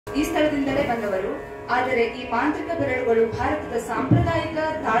ಈ ಸ್ಥಳದಿಂದಲೇ ಬಂದವರು. ಆದರೆ ಈ ಮಾಂತ್ರಿಕ ಬೆರಳುಗಳು ಭಾರತದ ಸಾಂಪ್ರದಾಯಿಕ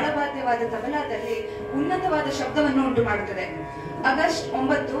ತಾಳವಾದ್ಯವಾದ ತಬಲಾದಲ್ಲಿ ಉನ್ನತವಾದ ಶಬ್ದವನ್ನು ಉಂಟು ಮಾಡುತ್ತದೆ. ಆಗಸ್ಟ್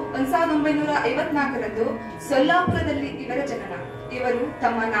 9, 1954ರಂದು ಸೊಲ್ಲಾಪುರದಲ್ಲಿ ಇವರ ಜನನ. ಇವರು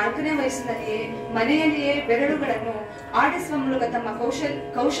ತಮ್ಮ 4ನೇ ವಯಸ್ಸಿನಲ್ಲಿಯೇ ಮನೆಯಲ್ಲಿಯೇ ಬೆರಳುಗಳನ್ನು ಆಡಿಸುವ ಮೂಲಕ ತಮ್ಮ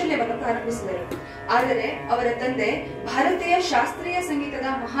ಕೌಶಲ್ಯವನ್ನು ಪ್ರಾರಂಭಿಸಿದರು. ಆದರೆ ಅವರ ತಂದೆ ಭಾರತೀಯ ಶಾಸ್ತ್ರೀಯ ಸಂಗೀತದ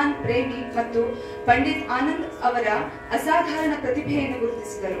ಮಹಾನ್ ಪ್ರೇಮಿ ಮತ್ತು ಪಂಡಿತ್ ಆನಂದ್ ಅವರ ಅಸಾಧಾರಣ ಪ್ರತಿಭೆಯನ್ನು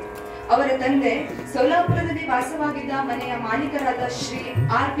ಗುರುತಿಸಿದರು. ಅವರ ತಂದೆ ಸೊಲ್ಲಾಪುರದಲ್ಲಿ ವಾಸವಾಗಿದ್ದ ಮನೆಯ ಮಾಲೀಕರಾದ ಶ್ರೀ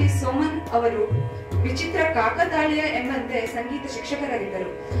R.P. ಸೋಮನ್ ಅವರು ವಿಚಿತ್ರ ಕಾಕತಾಳೀಯ ಎಂಬಂತೆ ಸಂಗೀತ ಶಿಕ್ಷಕರಾಗಿದ್ದರು.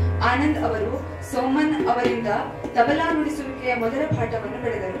 ಆನಂದ್ ಅವರು ಸೋಮನ್ ಅವರಿಂದ ತಬಲಾ ನುಡಿಸುವಿಕೆಯ ಮೊದಲ ಪಾಠವನ್ನು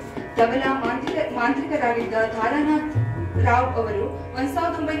ಪಡೆದರು. ತಬಲಾ ಮಾಂತ್ರಿಕರಾಗಿದ್ದ ತಾರಾನಾಥ್ ರಾವ್ ಅವರು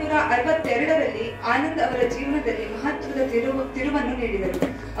 1962ರಲ್ಲಿ ಆನಂದ್ ಅವರ ಜೀವನದಲ್ಲಿ ಮಹತ್ವದ ತಿರುವನ್ನು ನೀಡಿದರು.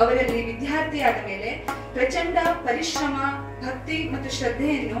 ಅವರಲ್ಲಿ ವಿದ್ಯಾರ್ಥಿಯಾದ ಮೇಲೆ ಪ್ರಚಂಡ ಪರಿಶ್ರಮ, ಭಕ್ತಿ ಮತ್ತು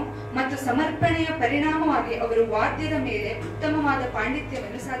ಶ್ರದ್ಧೆಯನ್ನು ಮತ್ತು ಸಮರ್ಪಣೆಯ ಪರಿಣಾಮವಾಗಿ ಅವರು ವಾದ್ಯದ ಮೇಲೆ ಉತ್ತಮವಾದ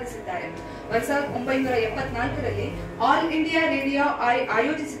ಪಾಂಡಿತ್ಯವನ್ನು ಸಾಧಿಸಿದ್ದಾರೆ. 1974ರಲ್ಲಿ ಆಲ್ ಇಂಡಿಯಾ ರೇಡಿಯೋ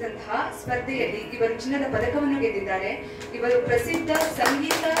ಆಯೋಜಿಸಿದಂತಹ ಸ್ಪರ್ಧೆಯಲ್ಲಿ ಇವರು ಚಿನ್ನದ ಪದಕವನ್ನು ಗೆದ್ದಿದ್ದಾರೆ. ಇವರು ಪ್ರಸಿದ್ಧ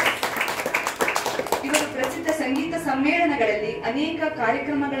ಸಂಗೀತ ಸಮ್ಮೇಳನಗಳಲ್ಲಿ ಅನೇಕ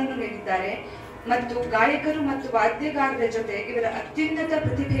ಕಾರ್ಯಕ್ರಮಗಳನ್ನು ನೀಡಿದ್ದಾರೆ ಮತ್ತು ಗಾಯಕರು ಮತ್ತು ವಾದ್ಯಗಾರರ ಜೊತೆ ಇವರ ಅತ್ಯುನ್ನತ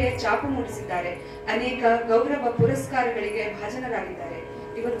ಪ್ರತಿಭೆಯ ಛಾಪು ಮೂಡಿಸಿದ್ದಾರೆ. ಅನೇಕ ಗೌರವ ಪುರಸ್ಕಾರಗಳಿಗೆ ಭಾಜನರಾಗಿದ್ದಾರೆ.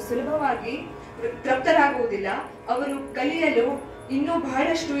 ಇವರು ಸುಲಭವಾಗಿ ತೃಪ್ತರಾಗುವುದಿಲ್ಲ. ಅವರು ಕಲಿಯಲು ಇನ್ನೂ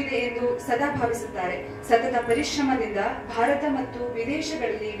ಬಹಳಷ್ಟು ಇದೆ ಎಂದು ಸದಾ ಭಾವಿಸುತ್ತಾರೆ. ಸತತ ಪರಿಶ್ರಮದಿಂದ ಭಾರತ ಮತ್ತು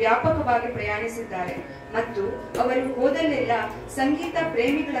ವಿದೇಶಗಳಲ್ಲಿ ವ್ಯಾಪಕವಾಗಿ ಪ್ರಯಾಣಿಸಿದ್ದಾರೆ ಮತ್ತು ಅವರು ಹೋದಲ್ಲೆಲ್ಲ ಸಂಗೀತ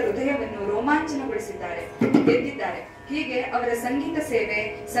ಪ್ರೇಮಿಗಳ ಹೃದಯವನ್ನು ರೋಮಾಂಚನಗೊಳಿಸಿದ್ದಾರೆ, ಗೆದ್ದಿದ್ದಾರೆ. ಹೀಗೆ ಅವರ ಸಂಗೀತ ಸೇವೆ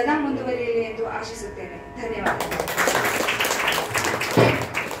ಸದಾ ಮುಂದುವರಿಯಲಿ ಎಂದು ಆಶಿಸುತ್ತೇನೆ. ಧನ್ಯವಾದ.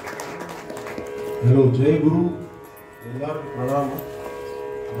 ಹಲೋ, ಜೈ ಗುರು, ಎಲ್ಲರಿಗೂ ಪ್ರಣಾಮ.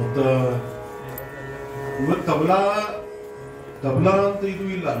 ಮತ್ತು ಇವತ್ತು ತಬಲಾ ಅಂತ ಇದು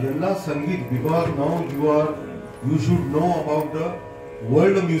ಇಲ್ಲ, ಎಲ್ಲ ಸಂಗೀತ. Because now you should know about the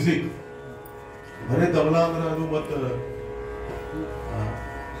world music. ಬರೀ ತಬಲಾ ಅಂದ್ರೆ ಅದು. ಮತ್ತು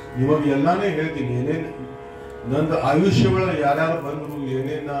ಇವಾಗ ಎಲ್ಲಾನೇ ಹೇಳ್ತೀನಿ, ಏನೇನು ನಂದು ಆಯುಷ್ಯ ಒಳಗೆ ಯಾರ್ಯಾರು ಬಂದ್ರು,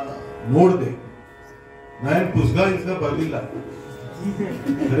 ಏನೇನ ನೋಡಿದೆ. ನಾನೇನು ಪುಸ್ತಕ ಬರ್ಲಿಲ್ಲ.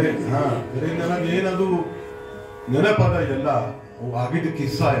 ಬರೀ ನನಗೇನದು ನೆನಪದ ಎಲ್ಲ ಆಗಿದ್ದ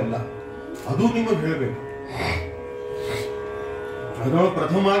ಕಿಸ್ಸಾ ಎಲ್ಲ ಅದು ನಿಮಗೆ ಹೇಳ್ಬೇಕು. ಅದರೊಳಗೆ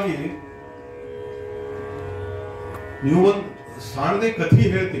ಪ್ರಥಮವಾಗಿ ನೀವು ಒಂದು ಸಾಣದೆ ಕಥಿ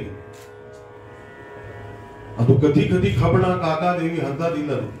ಹೇಳ್ತೀನಿ. ಅದು ಕಥಿ ಖಬಣ ಕಾಕಾದೇವಿ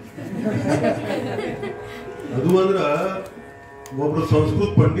ಅಂತದಿಲ್ಲ. ಅದು ಅಂದ್ರ ಒಬ್ರು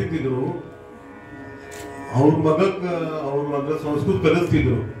ಸಂಸ್ಕೃತ ಪಂಡಿತ್ ಇದ್ರು. ಅವ್ರ ಮಗ ಸಂಸ್ಕೃತ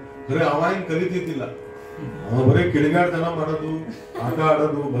ಕಲಿಸ್ತಿದ್ರು. ಬರೀ ಅವ ಏನ್ ಕಲಿತಿದ್ದಿಲ್ಲ. ಅವ ಬರೀ ಕಿಡಿಗಾಡ್ತನ ಮಾಡೋದು, ಆಟ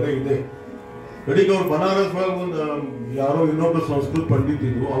ಆಡೋದು ಬರೀ ಇದೆ. ಕಡೆಗೆ ಅವ್ರು ಬನಾರಸ್ ಒಳಗೆ ಒಂದು ಯಾರೋ ಇನ್ನೊಬ್ರು ಸಂಸ್ಕೃತ ಪಂಡಿತ್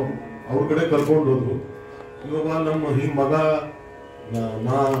ಇದ್ರು. ಅವ್ರ ಕಡೆ ಕರ್ಕೊಂಡು ಹೋದ್ರು. ಇವಾಗ ನಮ್ಮ ಈ ಮಗ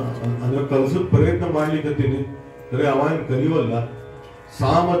ನಾ ಅಂದ್ರೆ ಕಲ್ಸೋದ್ ಪ್ರಯತ್ನ ಮಾಡ್ಲಿಕ್ಕತ್ತೀನಿ. ಬರೀ ಅವ ಏನ್ ಕಲಿಯವಲ್ಲ.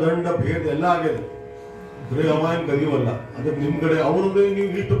 ಸಾಮದಂಡ ಭೇದ ಎಲ್ಲ ಆಗ್ಯದ. ಬರೀ ಅವ ಏನ್ ಕಲಿಯವಲ್ಲ. ಅದಕ್ಕೆ ನಿಮ್ ಕಡೆ ಅವ್ರದ್ದು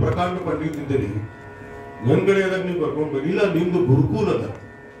ನೀವು ಇಷ್ಟು ಪ್ರಕಾಂಡ ಪಂಡಿತಿದ್ದೀರಿ, ನನ್ ಕಡೆ ಅದಕ್ಕೆ ನೀವು ಕರ್ಕೊಂಡು ಬರೀ. ಇಲ್ಲ, ನಿಮ್ದು ಗುರುಕೂಲ ಅದ.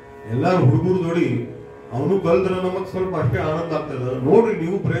 ಎಲ್ಲಾರು ಹುಡುಗರು ನೋಡಿ ಅವನು ಕಲ್ತ್ರ ನಮಗ್ ಸ್ವಲ್ಪ ಅಷ್ಟೇ ಆನಂದ ಆಗ್ತದ. ನೋಡ್ರಿ,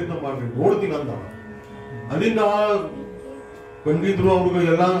 ನೀವು ಪ್ರಯತ್ನ ಮಾಡ್ರಿ, ನೋಡ್ತೀನಿ ಅಂತ. ಅಲ್ಲಿಂದ ಪಂಡಿತರು ಅವ್ರಿಗೆ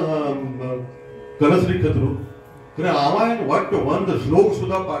ಎಲ್ಲ ಕಲಿಸ್ಲಿಕ್ಕದ್ರು. ಅವ ಏನು ಒಟ್ಟು ಒಂದು ಶ್ಲೋಕ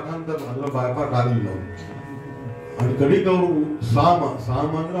ಸುಧಾ ಪಾಠ ಅಂತ ಅದ್ರ ಬಾಯ್ಪಾಠ ಆಗಲಿಲ್ಲ ಅವ್ರು. ಅದ್ ಕಡಿಗೆ ಅವರು ಸಾಮ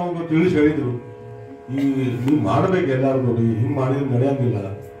ಅಂದ್ರೆ ಅವ್ರಿಗೆ ತಿಳಿಸಿ ಹೇಳಿದ್ರು, ನೀವು ಮಾಡ್ಬೇಕು ಎಲ್ಲಾರು ನೋಡಿ, ಹಿಂಗ್ ಮಾಡಿದ್ರೆ ನಡೆಯಂಗಿಲ್ಲ.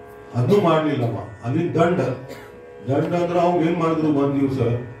 ಅದು ಮಾಡ್ಲಿಲ್ಲಮ್ಮ. ಅಲ್ಲಿ ದಂಡ ಅಂದ್ರೆ ಅವ್ರು ಏನ್ ಮಾಡಿದ್ರು, ಒಂದ್ ದಿವ್ಸ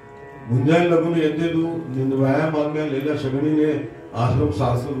ಮುಂಜಾನೆ ಲಗುನು ಎದ್ದೆದು ನಿಂದು ವ್ಯಾಯಾಮ ಆದ್ಮೇಲೆ ಎಲ್ಲ ಸಗಣಿನೇ ಆಶ್ರಮ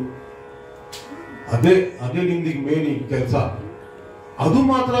ಸಾರಿಸೋದು. ಅದೇ ನಿಂದೀಗ ಮೇನ್ ಈಗ ಕೆಲಸ. ಅದು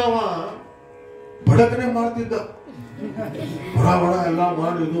ಮಾತ್ರ ಅವ ಬಡಕನೆ ಮಾಡ್ತಿದ್ದ. ಬಡ ಎಲ್ಲ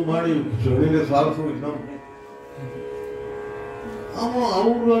ಮಾಡಿ ಇದು ಮಾಡಿ ಸಗಣಿನೇ ಸಾರಿಸು.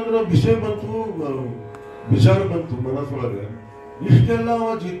 ಅವ್ರು ಅಂದ್ರ ವಿಚಾರ ಬಂತು ಮನಸ್ಸೊಳಗೆ. ಇಷ್ಟೆಲ್ಲ ಅವ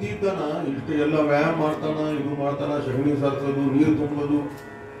ಜಿದ್ದಿ ಇದ್ದಾನ, ಇಷ್ಟೆಲ್ಲ ವ್ಯಾಯಾಮ ಮಾಡ್ತಾನ, ಇದು ಮಾಡ್ತಾನ, ಸಗಣಿ ಸಾರಿಸೋದು, ನೀರು ತುಂಬೋದು.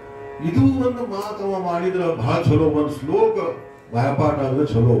 ಇದು ಒಂದು ಮಾತವ ಮಾಡಿದ್ರ ಬಹಳ ಚಲೋ. ಒಂದು ಶ್ಲೋಕ ಬಾಯಪಾಠ ಅಂದ್ರೆ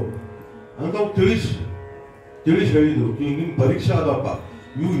ಚಲೋ ಅಂತ ತಿಳಿಸಿ ಹೇಳಿದ್ರು. ಹಿಂಗಿನ ಪರೀಕ್ಷೆ ಅದಪ್ಪ,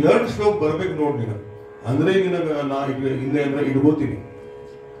 ಇವು 2 ಶ್ಲೋಕ ಬರ್ಬೇಕು ನೋಡ್ ನಿನಗ, ಅಂದ್ರೆ ನಿನಗ ನಾ ಇಲ್ಲೇ ಅಂದ್ರೆ ಇಡ್ಬೋತೀನಿ.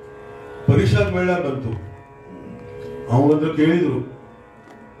 ಪರೀಕ್ಷಾ ಮೇಳ ಬಂತು. ಅವಂದ್ರ ಕೇಳಿದ್ರು,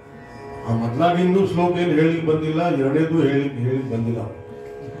 ಮೊದ್ಲಾಗ ಇನ್ನೂ ಶ್ಲೋಕ ಏನು ಹೇಳಿ ಬಂದಿಲ್ಲ, 2ನೇದು ಹೇಳಿ ಬಂದಿಲ್ಲ.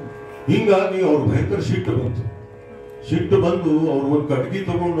 ಹಿಂಗಾಗಿ ಅವ್ರು ಭಯಂಕರ ಸಿಟ್ಟು ಬಂದು ಅವ್ರು ಒಂದು ಕಟ್ಗಿ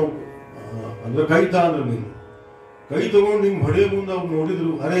ತಗೊಂಡು, ಅಂದ್ರೆ ಕೈತಾ ಅಂದ್ರೆ ನೀನು ಕೈ ತಗೊಂಡು ಹಿಂಗ್ ಹೊಡೆಯ ಮುಂದೆ ಅವ್ರು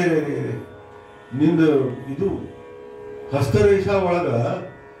ನೋಡಿದ್ರು, ಅರೇ ನಿಂದ ಇದು ಹಸ್ತರೇಷ ಒಳಗ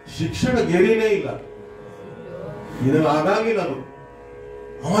ಶಿಕ್ಷಣ ಗೆರಿನೇ ಇಲ್ಲ, ಇದು ಆಗಾಗಿಲ್ಲ. ಅದು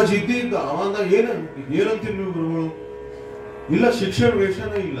ಅವ ಜಿದ್ದಿ ಇದ್ದ, ಅವಂದ ಏನಂತೀರಿ ನೀವು ಗುರುಗಳು? ಇಲ್ಲ ಶಿಕ್ಷಣ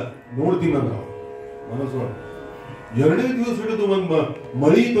ರೇಷನೇ ಇಲ್ಲ. ನೋಡ್ತೀನಿ ಅಂದ ಮನಸ್ಸು. 2ನೇ ದಿವಸ ಹಿಡಿದು ಒಂದ್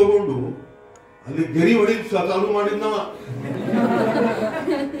ಮಳಿ ತಗೊಂಡು ಅಲ್ಲಿ ಗೆರಿ ಹೊಡಿ ಚಾಲು ಮಾಡಿದ್ನವ.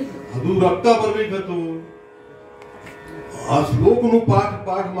 ಅದು ರಕ್ತ ಬರ್ಬೇಕತ್ತು. ಆ ಶ್ಲೋಕನು ಪಾಠ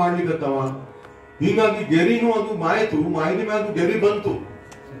ಮಾಡ್ಲಿಕ್ಕತ್ತವ. ಹೀಗಾಗಿ ಗೆರಿನೂ ಅದು ಮಾಯ್ತು, ಮಾಯಿನ ಮ್ಯಾಗ ಗೆರಿ ಬಂತು,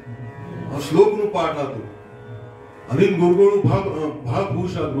 ಆ ಶ್ಲೋಕನು ಪಾಠ ಆತು. ಅಲ್ಲಿನ ಗುರುಗಳು ಬಹಳ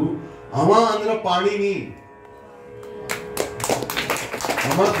ಖುಷ್ ಆದ್ರು. ಅವ ಅಂದ್ರ ಪಾಣಿನಿ,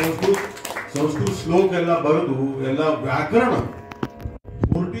 ಅವ ಸಂಸ್ಕೃತ ಶ್ಲೋಕ ಎಲ್ಲ ಬರೆದು ಎಲ್ಲ ವ್ಯಾಕರಣ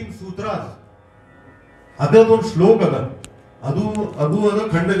 14 ಸೂತ್ರ ಅದರದೊಂದು ಶ್ಲೋಕ ಅದ. ಅದು ಅದ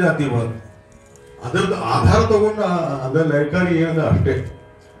ಖಂಡ ಜಾತಿ ಒಳಗೆ. ಅದರದ ಆಧಾರ ತಗೊಂಡ ಅದ ಲೇಖನಿ ಏನದ ಅಷ್ಟೇ.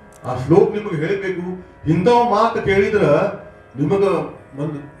 ಆ ಶ್ಲೋಕ ನಿಮಗೆ ಹೇಳಬೇಕು. ಇಂಥವ ಮಾತು ಕೇಳಿದ್ರ ನಿಮಗ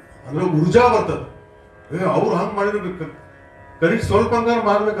ಅಂದ್ರೆ ಊರ್ಜಾ ಬರ್ತದ. ಅವ್ರು ಹಂಗ್ ಮಾಡಿರ್ಬೇಕು, ಕನಿಷ್ಠ ಸ್ವಲ್ಪ ಹಂಗಾರ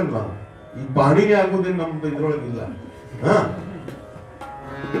ಮಾಡ್ಬೇಕಲ್ಲ. ಈ ಪಾಣಿನೇ ಆಗೋದೇನು ನಮ್ದು ಇದ್ರೊಳಗಿಲ್ಲ. ಹ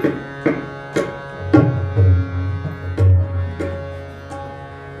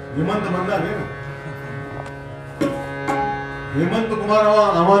ಹೇಮಂತ ಬಂದಾನೇನು? ಹೇಮಂತ ಕುಮಾರ್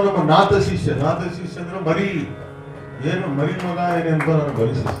ಅವ ನಮ್ಮ ನಾಥ ಶಿಷ್ಯ ಅಂದ್ರೆ ಮರಿ ಮರಿ ಮಗ ಏನೆಂತ ನನಗೆ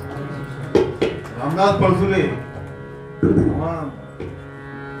ಬರಿ ಶಿಷ್ಯ. ರಾಮನಾಥ್ ಪಳ್ಸುಲೆ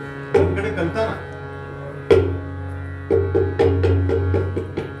ಅವ ಕಡೆ ಕಲ್ತಾನ.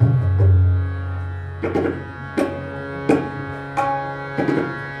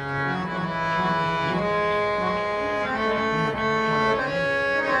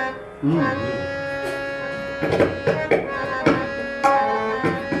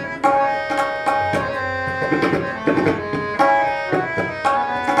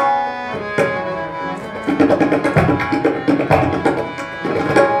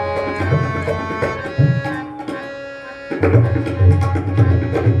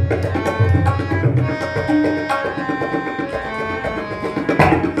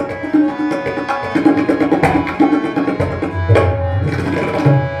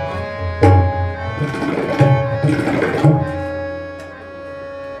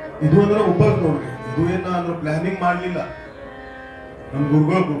 ಇದು ಅಂದ್ರೆ ಉಪಯೋಗ ನೋಡ್ರಿ. ಇದು ಏನಾದ್ರೂ ಪ್ಲಾನಿಂಗ್ ಮಾಡ್ಲಿಲ್ಲ. ನಮ್ಮ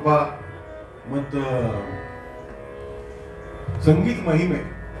ಗುರುಗಳ ಕೃಪಾ ಮತ್ತ ಸಂಗೀತ ಮಹಿಮೆ.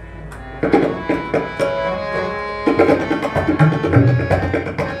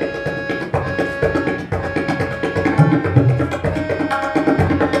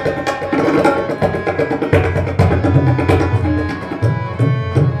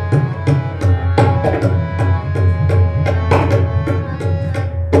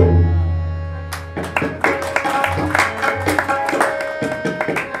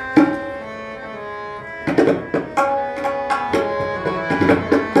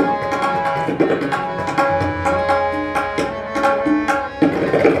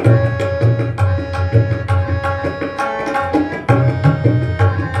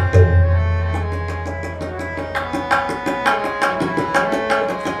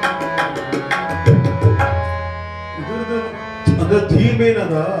 ಥೀಮ್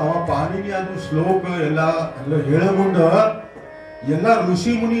ಏನದ, ಅವ ಪಾಣಿನಿ ಅದು ಶ್ಲೋಕ ಎಲ್ಲ ಹೇಳ ಮುಂದ ಎಲ್ಲ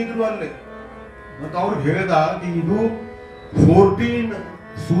ಋಷಿ ಮುನಿ ಇದ್ರು ಅಲ್ಲೇ. ಮತ್ತ ಅವ್ರಿಗೆ ಹೇಳ್ದ ಇದು 14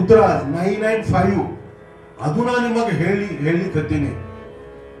 ಸೂತ್ರ 9 and 5 ಅದು ನಾ ನಿಮಗೆ ಹೇಳಿಕತ್ತೀನಿ.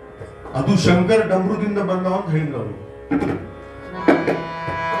 ಅದು ಶಂಕರ್ ಡಮ್ರುದಿಂದ ಬಂದವ ಅಂತ ಹೇಳಿದ್ರು ಅವರು.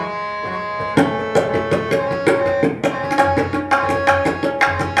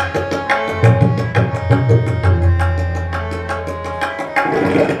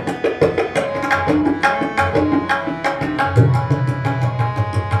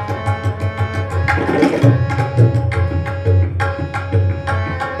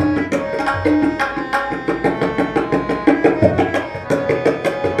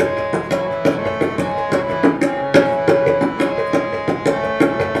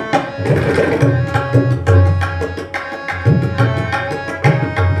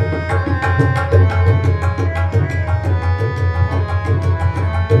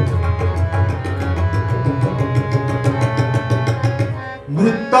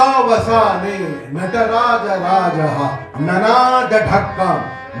 ವಸಾನೆ ನಟರಾಜ ರಾಜ ನನಾದ ಢಕ್ಕ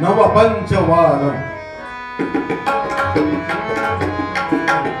ನವ ಪಂಚವಾರ.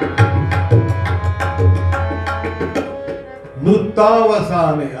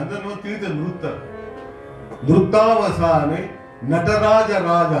 ನೃತ್ತಾವಸಾನೆ ಅದನ್ನು ತಿಳಿದ ನೃತ್ತಾವಸಾನೆ ನಟರಾಜ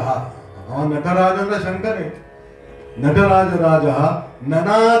ರಾಜ. ಅವ ನಟರಾಜ ಅಂದ್ರೆ ಶಂಕರೇ. ನಟರಾಜ ರಾಜ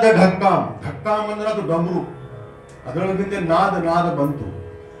ನನಾದ ಢಕ್ಕಾಂ. ಢಕ್ಕಾಂ ಅಂದ್ರೆ ಅದು ಡಮರು. ಅದರೊಳಗಿಂದ ನಾದ ನಾದ ಬಂತು.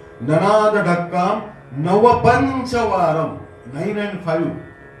 ನನಾದ ಢಕ್ಕಾಂ ನವಪಂಚವಾರಂ 9 and 5,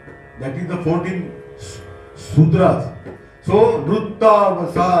 that is the 14 sudras. So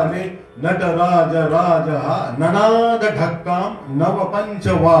ನೃತ್ತಾವಸಾನೆ Nataraja ರಾಜ ನನಾದ ಢಕ್ಕಾಂ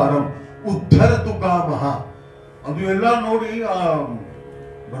ನವಪಂಚವಾರಂ ಉದ್ಧರತು ಕಾಮಃ. ಅದು ಎಲ್ಲ ನೋಡಿ ಆ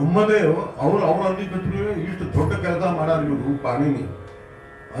ಬ್ರಹ್ಮದೇವ್ ಅವ್ರು ಅಂದಿದ್ರು ಇಷ್ಟು ದೊಡ್ಡ ಕೆಲಸ ಮಾಡಾರ ಇವರು ಪಾಣಿನಿ.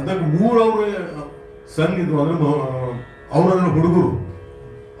 ಅದಕ್ಕೆ 3 ಅವರು ಸಣ್ಣ ಇದ್ರು, ಅವ್ರ ಹುಡುಗರು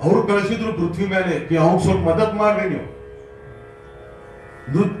ಅವ್ರು ಕಳಿಸಿದ್ರು ಪೃಥ್ವಿ ಮೇಲೆ ಅವ್ರು ಸ್ವಲ್ಪ ಮದತ್ ಮಾಡ್ರಿ ನೀವು.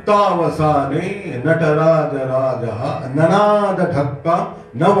 ನೃತ್ತಾವಸಾನೆ ನಟರಾಜ ರಾಜ ನನಾದ ಢಕ್ಕ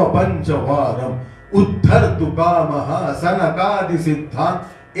ನವ ಪಂಚವಾರಂ ಉದ್ಧರ್ತು ಕಾಮಃ ಸನಕಾದಿ ಸಿದ್ಧಾನ್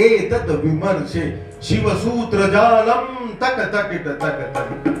ಏತತ್ ವಿಮರ್ಶೆ ಶಿವಸೂತ್ರ ಜಾಲಂ ತಕ ತಕಿಟ ತಕ ತಕ.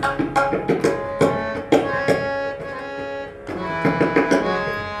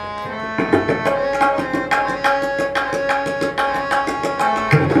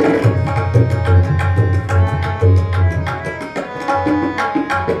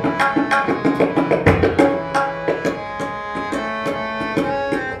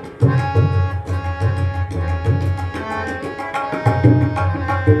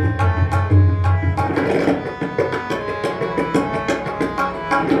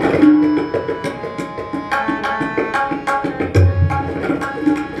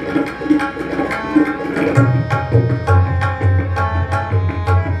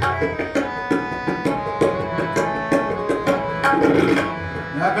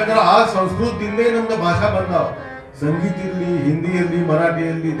 ಯಾಕಂದ್ರೆ ಆ ಸಂಸ್ಕೃತದಿಂದೇ ನಮ್ದು ಭಾಷಾ ಬಂದಾವ. ಸಂಗೀತ ಇರ್ಲಿ, ಹಿಂದಿ ಇರ್ಲಿ, ಮರಾಠಿ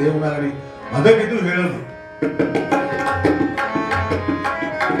ಇರ್ಲಿ, ದೇವನಾಗರಿ, ಅದಕ್ಕಿದು ಹೇಳೋದು.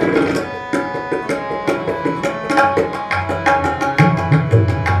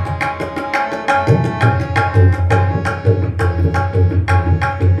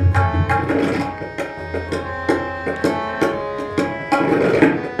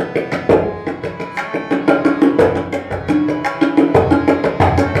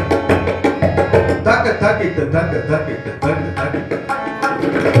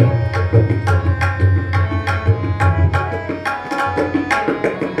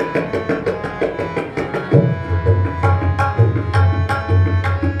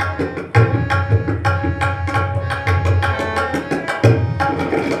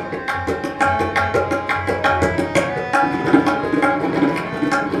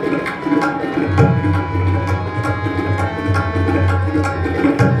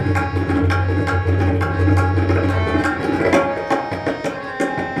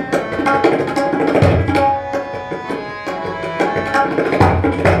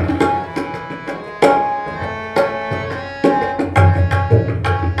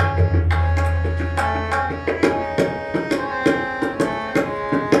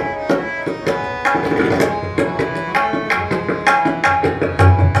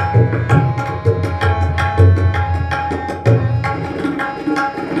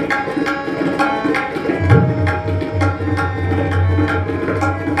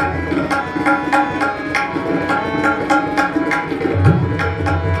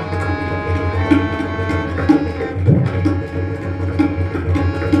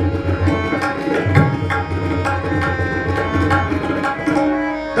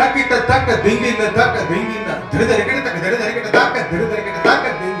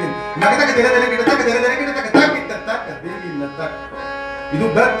 ಇದು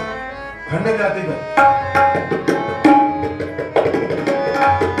ಗತ್ ಖಂಡ ಜಾತಿ ಗತ್.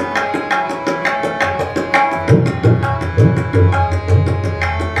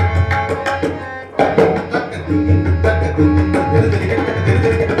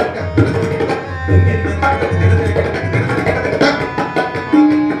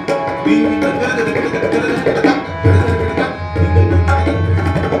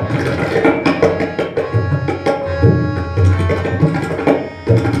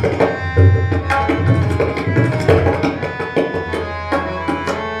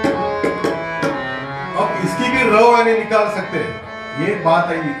 निकाल सकते हैं, ये बात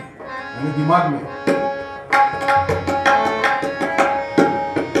आई मेरे दिमाग में.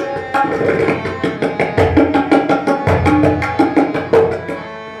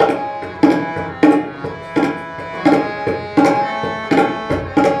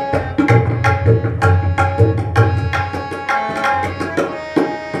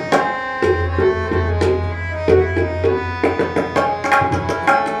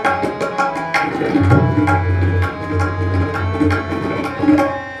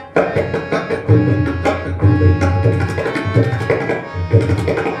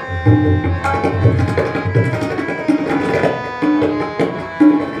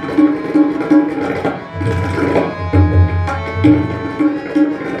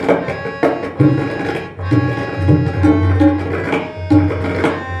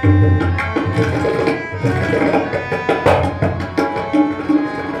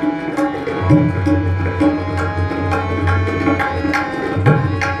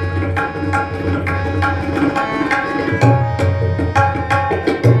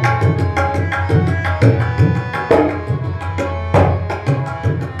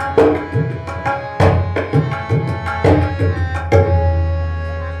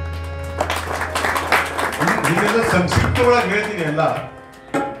 ಸಂಕ್ಷಿಪ್ತವಾಗಿ ಹೇಳ್ತೀನಿ ಎಲ್ಲ.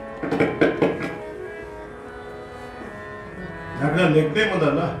 ಯಾಕಂದ್ರೆ ಲೆಗ್-ಡೆಮ್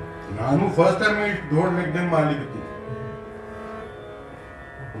ಅದಲ್ಲ, ನಾನು ಫಸ್ಟ್ ಟೈಮ್ ಇಷ್ಟು ದೊಡ್ಡ ಲೆಗ್-ಡೆಮ್ ಮಾಡ್ಲಿಕ್ಕೆ.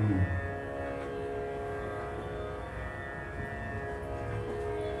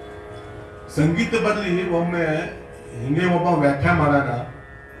 ಸಂಗೀತ ಬದಲಿ ಒಮ್ಮೆ ಹಿಂಗೆ ಒಬ್ಬ ವ್ಯಾಖ್ಯಾ ಮಾಡೋಣ.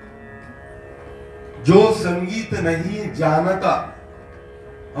 जो संगीत नहीं जानता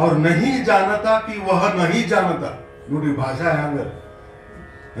और नहीं जानता कि वह नहीं जानता. नोड़ी भाषा है अंदर.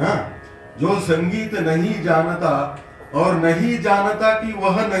 हाँ, जो संगीत नहीं जानता और नहीं जानता कि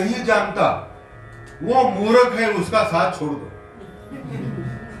वह नहीं जानता, वो मूर्ख है, उसका साथ छोड़ दो.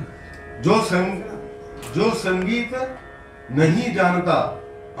 जो संगीत नहीं जानता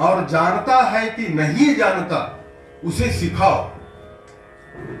और जानता है कि नहीं जानता, उसे सिखाओ.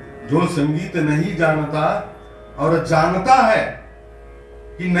 जो संगीत नहीं जानता और जानता है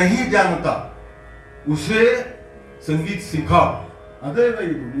कि नहीं जानता, उसे संगीत सिखाओ. अदे भाई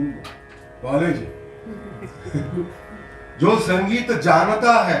कॉलेज. जो संगीत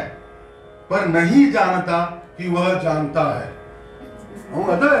जानता है पर नहीं जानता कि वह जानता है.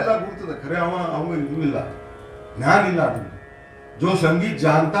 अदा ಎಲ್ಲ ಗುರ್ತದೆ ಖರೆ ಅವ ಇದು ಇಲ್ಲ, ಜ್ಞಾನ ಇಲ್ಲ. जो संगीत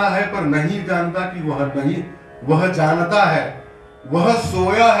जानता है पर नहीं जानता कि वह जानता है, वह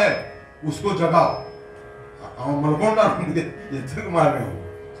सोया है, उसको जगाओ. मलकोंडा मार रहे हो.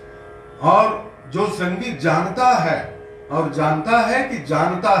 और जो संगीत जानता है और जानता है कि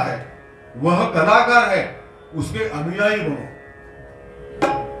जानता है, वह कलाकार है, उसके अनुयायी बनो.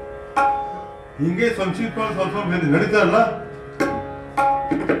 ಹಿಂಗೆ ಸಂಕ್ಷಿಪ್ತ ಸ್ವಲ್ಪ ನಡೀತಾರಲ್ಲ.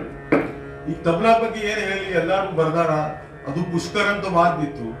 ಈ ತಬಲಾ ಬಗ್ಗೆ ಏನು ಹೇಳಿ ಎಲ್ಲಾರು ಬರ್ದಾರ. ಅದು ಪುಷ್ಕರ್ ಅಂತ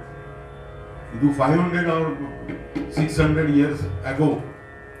ಮಾತಿತ್ತು. ಇದು 500 or 600 years ago.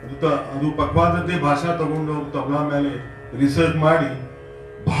 ಅದು ಪಕ್ವಾದತೆ ಭಾಷಾ ತಗೊಂಡು ತಬಲಾ ಮೇಲೆ ರಿಸರ್ಚ್ ಮಾಡಿ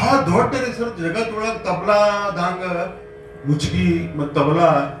ಬಹಳ ದೊಡ್ಡ ರಿಸರ್ಚ್. ಜಗತ್ತೊಳಗೆ ತಬಲಾದಂಗ ಮುಚ್ಕಿ ಮತ್ತು ತಬಲಾ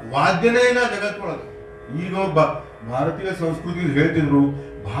ವಾದ್ಯನೇ ಇಲ್ಲ ಜಗತ್ತೊಳಗೆ. ಈಗ ಭಾರತೀಯ ಸಂಸ್ಕೃತಿ ಹೇಳ್ತಿದ್ರು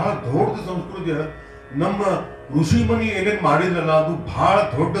ಬಹಳ ದೊಡ್ಡ ಸಂಸ್ಕೃತಿ. ನಮ್ಮ ಋಷಿ ಮನಿ ಏನೇನ್ ಮಾಡಿದ್ರಲ್ಲ ಅದು ಬಹಳ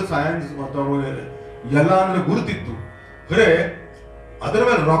ದೊಡ್ಡ ಸೈನ್ಸ್ ಎಲ್ಲ ಅಂದ್ರೆ ಗುರುತಿತ್ತು. ಖರೆ ಅದರ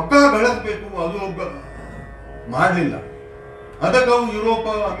ಮೇಲೆ ರೊಕ್ಕ ಬೆಳೆಸ್ಬೇಕು, ಅದು ಮಾಡಲಿಲ್ಲ. ಅದಕ್ಕೆ ಅವು ಯುರೋಪ,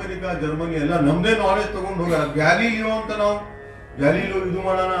 ಅಮೆರಿಕ, ಜರ್ಮನಿ ಎಲ್ಲ ನಮ್ದೇ ನಾಲೆಜ್ ತಗೊಂಡು ಹೋಗ. ಗ್ಯಾಲಿಲಿಯೋ ಅಂತ ನಾವು ಗ್ಯಾಲಿಲಿಯೋ ಇದು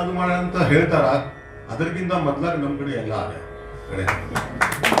ಮಾಡೋಣ ಅದು ಮಾಡೋಣ ಅಂತ ಹೇಳ್ತಾರ. ಅದಕ್ಕಿಂತ ಮೊದಲಾಗ ನಮ್ಮ ಕಡೆ ಎಲ್ಲ ಅದೇ ಕಡೆ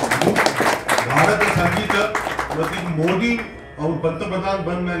ಭಾರತ ಸಂಗೀತ. ಮತ್ತೆ ಈಗ ಮೋದಿ ಅವ್ರು पंतप्रधान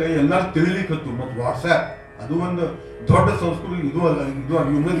ಬಂದ ಮೇಲೆ ಎಲ್ಲಾರು ತಿಳಿಲಿಕ್ಕತ್ತು. ಮತ್ತು ವಾಟ್ಸ್ಆ್ಯಪ್ ಅದು ಒಂದು ದೊಡ್ಡ ಸಂಸ್ಕೃತಿ. ಇದು ಅಲ್ಲ, ಇದು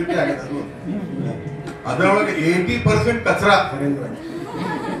ಯೂನಿವರ್ಸಿಟಿ ಆಗಿದೆ. ಅದು ಅದರೊಳಗೆ 80% ಕಚರಾ ಖರೇಂದ್ರ,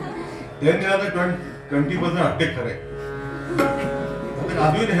 20% ಅಟ್ಟೆ ಖರೆ. ಅದಕ್ಕೆ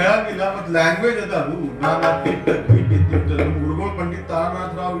ಅದೇನು ಹೇಳಂಗಿಲ್ಲ. ಮತ್ತು ಲ್ಯಾಂಗ್ವೇಜ್ ಅದ ಅದು. ನಾನು ಗುರುಗೋಳ್ ಪಂಡಿತ್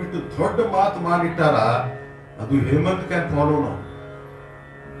ತಾರನಾಥ್ ರಾವ್ ಇಟ್ಟು ದೊಡ್ಡ ಮಾತು ಮಾಡಿಟ್ಟಾರ. ಅದು ಹೇಮಂತ್ ಕ್ಯಾನ್ ಫಾಲೋ ನಾವು.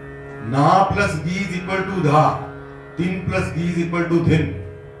 ನಾ plus D is equal to Dha, 3 plus D is equal to then.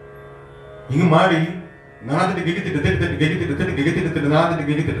 ಹಿಂಗೆ ಮಾಡಿ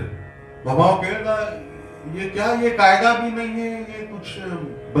बाबा कहना ये क्या, ये कायदा भी नहीं है, ये कुछ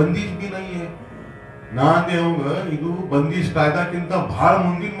बंदिश भी नहीं है. ನಾನೇ ಅವಂಗ ಇದು ಬಂದಿಶ್ ಕಾಯ್ದಾಕ್ಕಿಂತ ಬಹಳ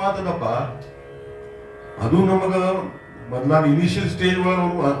ಮುಂದಿನ ಮಾತದಪ್ಪ. ಅದು ನಮಗ ಮೊದಲಾಗ ಇನಿಷಿಯಲ್ ಸ್ಟೇಜ್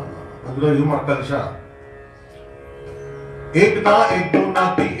ಒಳಗೆ ಅಂದ್ರೆ ಇದು ಕಲ್ಸ. एक ना 1 2 ना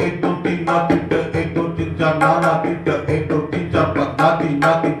 3 1 2 3 ना 1 2 3 4 ना 1 2 3 4 5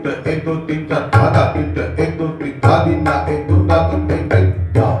 ना 3 ना 1 2 3 4 धा 1 2 3 धा दिन ना 1 2 ना 3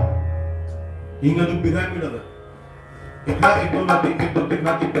 धा. ಹಿಂಗದು ಪಿರಮಿಡ್ ಅದ. एक ना 1 2 ना 3 1 2 3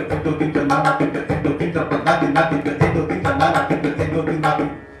 ना 1 2 3 4 ना 1 2 3 4 5 ना 3 ना 1 2 3 4 ना 1 2 3 ना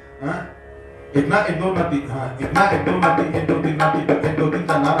 5. एक ना 1 2 ना 3 हां एक ना 1 2 ना 3 1 2 3 ना 1 2 3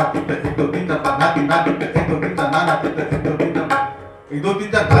 4 ना 1 2 3 4 5 ना 3 ना 1 2 3 4 ना 1 2 3 4 1 2 3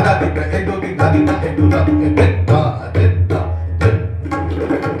 4 धा 1 2 3 धा दिन ना 1 2 धा 1 धा धा.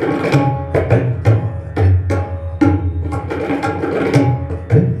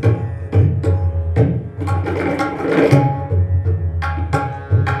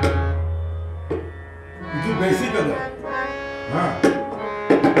 ಇದು ಬೇಸಿಕ್ ಅದ. ಹಾ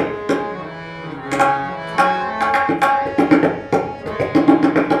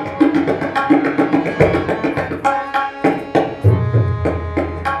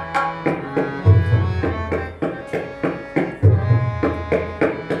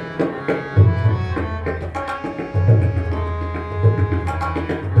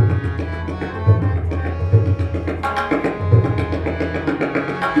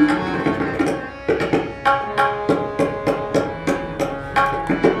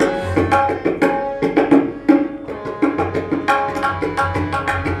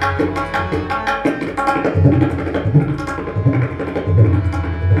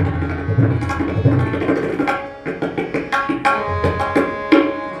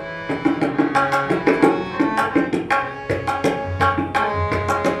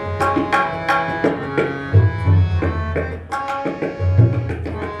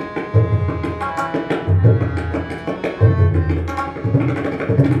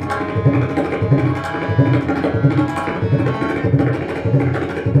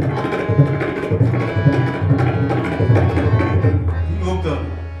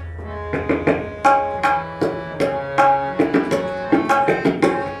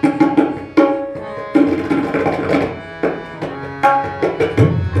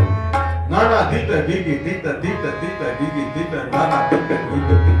ನಾನಾ ದೀಟ ಗೀಗಿ ದೀಟ ದೀಟ ದೀಟ ಗೀಗಿ ದೀಟ ನಾನಾ ದೀಟ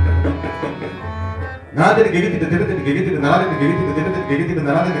ಗೀಗಿ ದೀಟ ನಾದಿನ ಗಿಗಿತಿದ ತಿಡತಿದ ಗಿಗಿತಿದ ನಾದಿನ ಗಿಗಿತಿದ ತಿಡತಿದ ಗಿಗಿತಿದ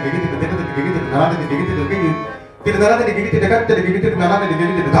ನಾದಿನ ಗಿಗಿತಿದ ತಿಡತಿದ ಗಿಗಿತಿದ ನಾದಿನ ಗಿಗಿತಿದ ಗಿಗಿ ತಿಡ ನಾದಿನ ಗಿಗಿತಿದ ಕತ್ತಿದ ಗಿಗಿತಿದ ನಾದಿನ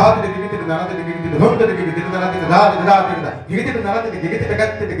ಗಿಗಿತಿದ ಧಾದಿನ ಗಿಗಿತಿದ ನಾದಿನ ಗಿಗಿತಿದ ಹೊಂದದ ಗಿಗಿತಿದ ನಾದಿನ ಧಾದಿನ ಧಾದಿನ ಗಿಗಿತಿದ ನಾದಿನ ಗಿಗಿತಿದ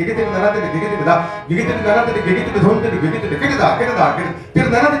ಕತ್ತಿದ ಗಿಗಿತಿದ ನಾದಿನ ಗಿಗಿತಿದ ದಾ ಗಿಗಿತಿದ ನಾದಿನ ಗಿಗಿತಿದ ಹೊಂದದ ಗಿಗಿತಿದ ಕಿಡದ ಕಿಡದ ಕಿಡ ತಿಡ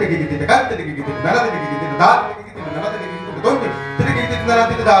ನಾದಿನ ಗಿಗಿತಿದ ಕತ್ತಿದ ಗಿಗಿತಿದ ನಾದಿನ ಗಿಗಿತಿದ ಧಾದಿನ ಗಿಗಿತಿದ ನಾದಿನ ಗಿಗಿತಿದ ಹೊಂದ ತಿಡ ಗಿಗಿತಿದ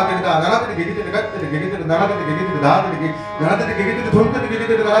ನಾದಿನ ಧಾದಿನ ನಾದಿನ ಗಿಗಿತಿದ ಕತ್ತಿದ ಗಿಗಿತಿದ ನಾದಿನ ಗಿಗಿತಿದ ಧಾದಿನ ನಾದಿನ ಗಿಗಿತಿದ ಹೊಂದದ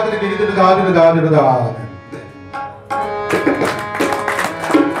ಗಿಗಿತಿದ ನಾದಿನ ಗಿಗಿತಿದ ಧಾದಿನ ಧಾದಿನ ಧಾದಿನ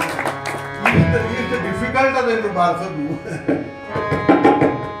ಡಿಫಿಕಲ್ಟ್ ಅದೇನು ಬಾರಿಸೋದು.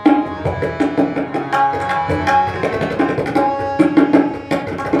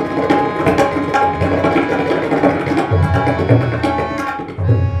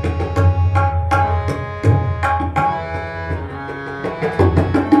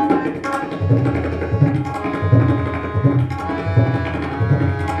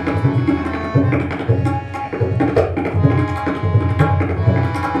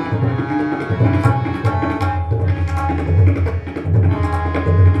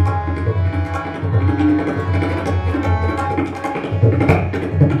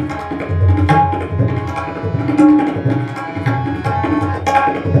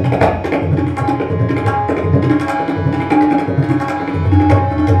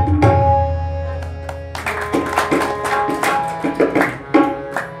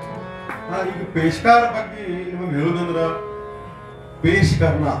 पेशकार ಬಗ್ಗೆ ನಿಮಗೆ ಹೇಳೋದಂದ್ರೆ पेश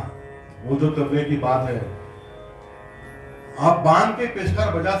करना वो जो तबले की बात है, आप बांध के पेशकार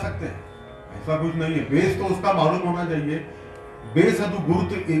बजा सकते हैं, ऐसा कुछ नहीं है. बेस तो उसका मालूम होना चाहिए. ಬೇಸ್ ಅದು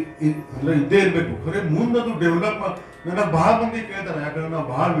ಗುರುತು ಅಂದ್ರೆ ಇದ್ದೇ ಇರಬೇಕು. ಖರೆ ಮುಂದೆ ಅದು ಡೆವಲಪ್ ನನಗೆ ಬಹಳ ಮಂದಿ ಕೇಳ್ತಾರೆ, ಯಾಕಂದ್ರೆ ನಾವು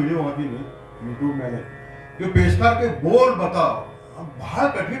ಬಹಳ ವಿಡಿಯೋ ಹಾಕಿನಿ ಯೂಟ್ಯೂಬ್ ಮೇಲೆ. ಇವು ಪೇಶ್ಕಾರ್ಗೆ ಬೋಲ್ ಬತಾವ್ ಬಹಳ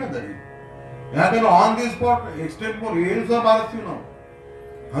ಕಠಿಣ ಅದ ರೀ. ಯಾಕಂದ್ರೆ ಆನ್ ದಿ ಸ್ಪಾಟ್ ಎಕ್ಸ್ಟೆಂಪೋರ್ ಏನು ಸಹ ಬಾರಿಸ್ತೀವಿ ನಾವು.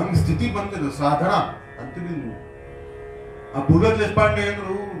 ಹಂಗ ಸ್ಥಿತಿ ಬಂದಿದೆ. ಸಾಧನ ಅಂತೀವಿ ನೀವು. ಆ ಪು ल देशपांडे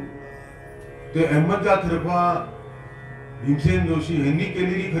अंದ್ರು ते अहमद जाथरफा भीमसेन जोशी यांनी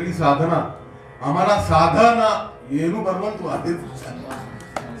केलेली खरी साधना. आम्हाला साधना ಏನು ಬರುವಂತ ಅದೇ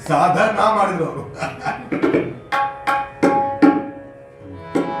ಸಾಧನ ಮಾಡಿದವರು.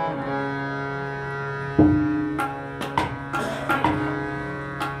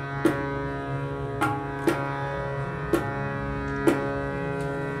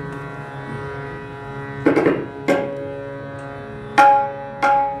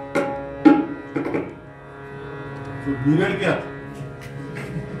 बिगड़ गया.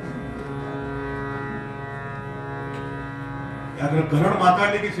 ಯಾಕಂದ್ರೆ ಕನ್ನಡ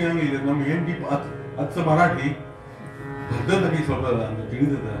ಮಾತಾಡ್ಲಿಕ್ಕೆ ಸಿಗಂಗಿಲ್ಲ. ನಮ್ಗೆ ಹೆಂಡತಿ ಅಚ್ಚ ಮರಾಠಿ ಬರ್ತದ ಸ್ವಲ್ಪ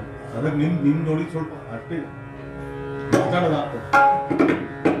ತಿಳಿದದ. ಅದಕ್ಕೆ ನಿಮ್ ನೋಡಿ ಸ್ವಲ್ಪ ಅಷ್ಟೇ ಮಾತಾಡೋದಾಗ್ತದೆ.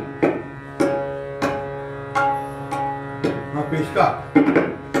 ನಾ ಪೇಶ್ಕಾ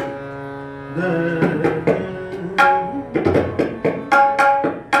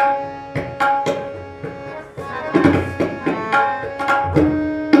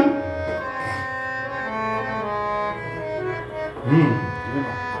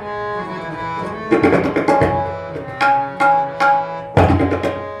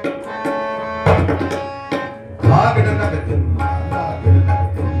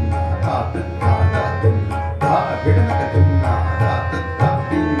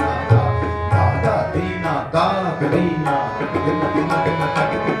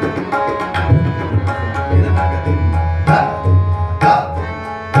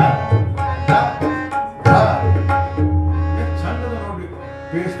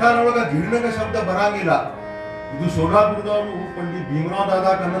ಗಿರಣಗ ಶಬ್ದ ಬರಂಗಿಲ್ಲ. ಇದು ಸೋನಾಪುರದವರು ಪಂಡಿತ್ ಭೀಮರಾವ್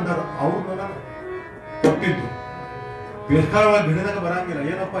ದಾದಾ ಕನ್ನದರ್ ಅವ್ರು ನನಗೆ ಕೊಟ್ಟಿದ್ದು. ಪೇಶ್ಕಾರ ಒಳಗೆ ಗಿರಣಗ ಬರಂಗಿಲ್ಲ.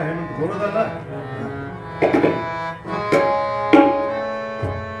 ಏನಪ್ಪ ಹೇಮಂತ ಹೋಗೋದಲ್ಲ.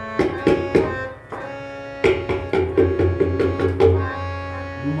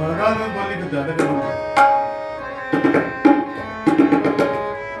 ಮಳೆಗಾಲ ಬರ್ಲಿಕ್ಕೆ ಅದಕ್ಕೆ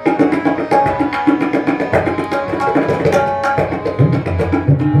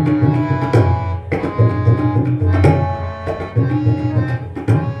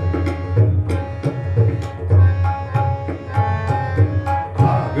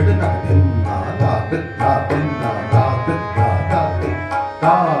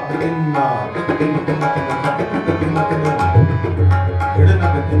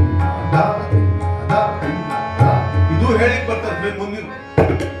ಇದು ಹೇಳಿಕ್ ಬರ್ತದೆ.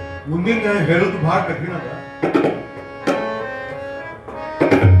 ಮುಂದಿನ ಹೇಳೋದು ಬಹಳ ಕಠಿಣ ಅದ.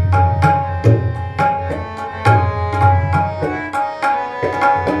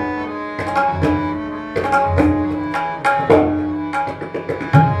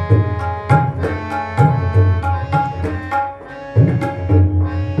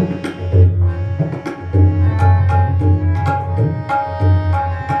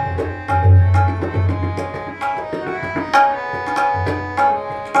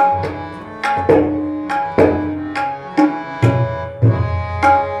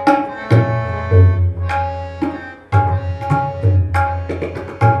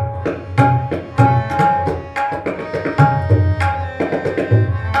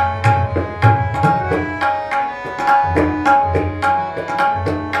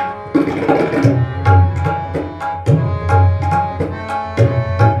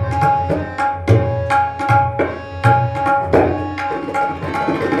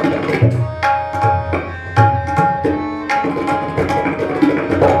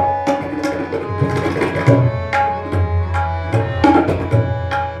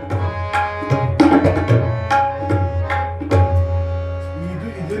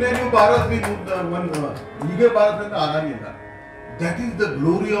 ಇದನ್ನೇ ನೀವು ಭಾರತ ಹೀಗೆ ಭಾರತದಿಂದ ಆಗಂಗಿಲ್ಲ. That is the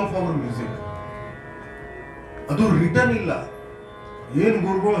glory of our music. ಅದು ರಿಟರ್ನ್ ಇಲ್ಲ. ಏನು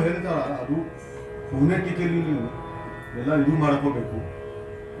ಗುರುಗಳು ಹೇಳ್ತಾರ ಅದು ಫೋನೆಟಿಕಲಿ ನೀವು ಎಲ್ಲ ಇದು ಮಾಡ್ಕೋಬೇಕು,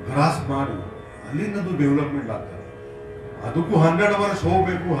 ಗ್ರಾಸ್ ಮಾಡಿ ಅಲ್ಲಿಂದ ಅದು ಡೆವಲಪ್ಮೆಂಟ್ ಆಗ್ತದೆ. ಅದಕ್ಕೂ 12 ವರ್ಷ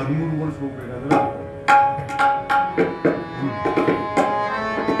ಹೋಗ್ಬೇಕು, 13 ವರ್ಷ ಹೋಗ್ಬೇಕಾದ್ರೆ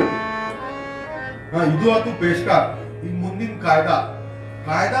ಇದು ಆಯ್ತು ಪೇಶ್ಕಾರ್. ಈಗ ಮುಂದಿನ ಕಾಯ್ದಾ.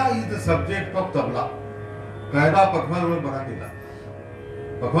 ಕಾಯ್ದಾ is the subject of tabla. ಕಾಯ್ದಾ ಪಕ್ವಾನ್ ಒಳಗೆ ಬರಂಗಿಲ್ಲ.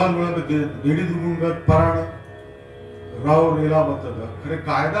 ಪಕ್ವಾನ್ ಒಳಗೆ ದೇಡಿದುಗುಂಗ ಪರಾಣ ರಾವ್ ಎಲ್ಲ ಬರ್ತದ. ಖರೆ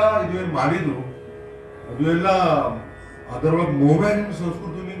ಕಾಯ್ದಾ ಇದು ಏನು ಮಾಡಿದ್ರು ಅದು ಎಲ್ಲ ಅದರೊಳಗೆ ಮೊಬೈಲಿನ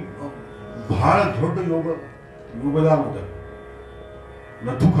ಸಂಸ್ಕೃತಿ ಬಹಳ ದೊಡ್ಡ ಯೋಗದಾನ ಅದ.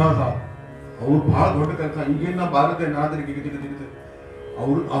 ನಥು ಖಾನ್ ಅವ್ರು ಬಹಳ ದೊಡ್ಡ ಕೆಲಸ. ಈಗೇನ ಭಾರತ ನಾಗರಿಕ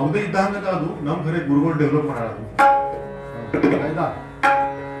ಅವ್ರದೇ ಇದ್ದಂಗ ಅದು ನಮ್ ಖರೆ ಗುರುಗಳು ಡೆವಲಪ್ ಮಾಡೋದು ಕಾಯ್ದಾ.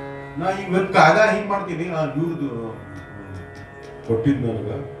 ನಾ ಇವತ್ತು ಕಾಯ್ದಾ ಹಿಂಗ್ ಮಾಡ್ತೀನಿ. ಆ ಇವ್ರದ್ದು ಕೊಟ್ಟಿದ್ ನನಗ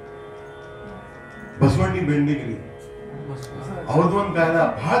ಬಸವಣ್ಣಿ ಬೆಂಡಿಗಿರಿ ಅವ್ರದ್ದು ಒಂದು ಕಾಯ್ದಾ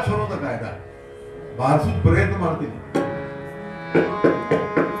ಬಹಳ ಚಲೋದ ಕಾಯ್ದಾ. ಬಾರಿಸೋದ್ ಪ್ರಯತ್ನ ಮಾಡ್ತೀನಿ.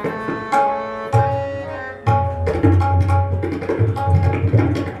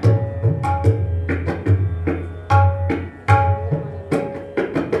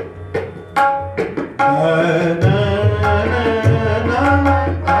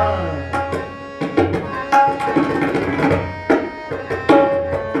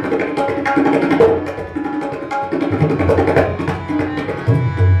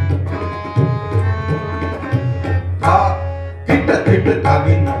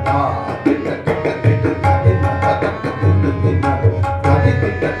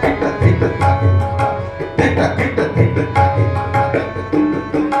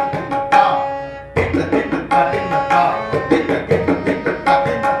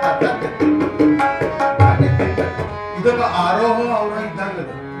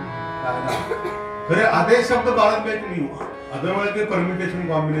 ಖರೆ ಅದೇ ಶಬ್ದ ಬಾಳಬೇಕು ನೀವು, ಅದರೊಳಗೆ ಪರ್ಮಿಟೇಷನ್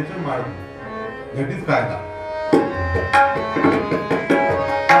ಕಾಂಬಿನೇಷನ್ ಮಾಡಬೇಕು. That is ಕಾಯ್ದಾ.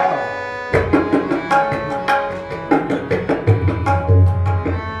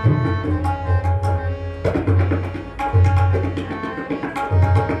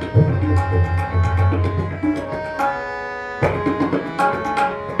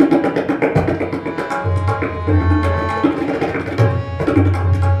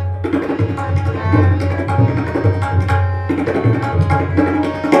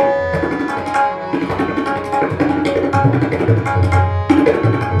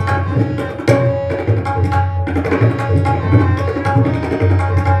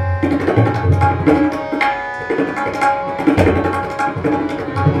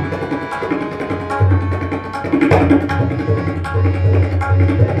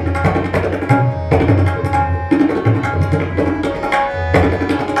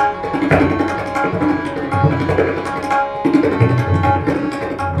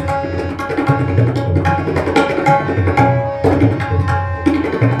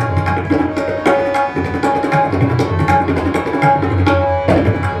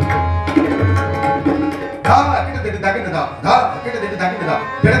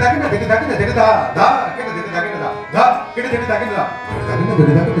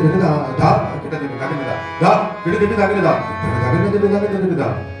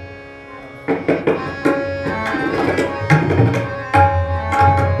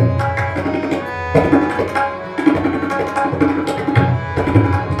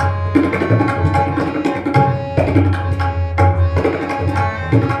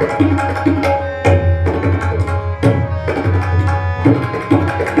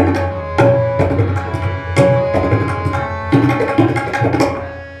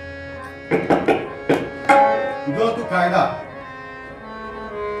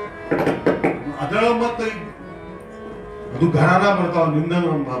 ಅದು ಘರಾನ ಬರ್ತಾವ ನಿಂದ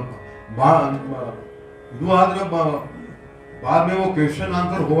ಇದು आदर बाद में वो क्वेश्चन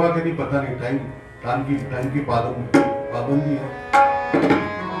आंसर होगा कि नहीं पता नहीं. टाइम की पाबंदी है.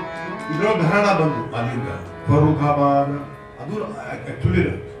 इधर घराना बंदू अलिंद फरुखाबाद ಅದು ಆಕ್ಚುಲಿ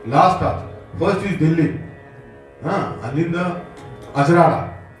ಲಾಸ್ಟ್ ಆತ. ಫಸ್ಟ್ ಇಸ್ ದಿಲ್ಲಿ, ಅಲ್ಲಿಂದ ಅಜರಾಡ,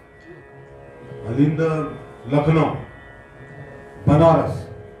 ಅಲ್ಲಿಂದ ಲಖನೌ, ಬನಾರಸ್,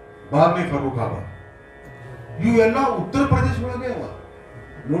 बाद में फरुखाबाद. ಇವೆಲ್ಲ ಉತ್ತರ ಪ್ರದೇಶ ಒಳಗೆ ಅವ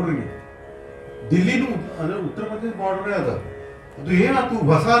ನೋಡ್ರಿ. ದಿಲ್ಲಿನೂ ಅಂದ್ರೆ ಉತ್ತರ ಪ್ರದೇಶ ಬಾರ್ಡರ್ ಅದ. ಅದು ಏನಾಯ್ತು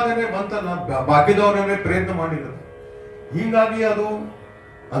ಹೊಸದೇನೆ ಬಂತಲ್ಲ, ಬಾಕಿದವ್ರನ್ನೇ ಪ್ರಯತ್ನ ಮಾಡಿದ್ರು. ಹೀಗಾಗಿ ಅದು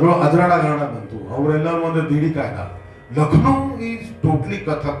ಅಜರಾಡ ಗಾಣ ಬಂತು. ಅವರೆಲ್ಲ ಒಂದು ದಿಡಿ ಕಾಯ್ದ. ಲಖನೌ ಈಸ್ ಟೋಟ್ಲಿ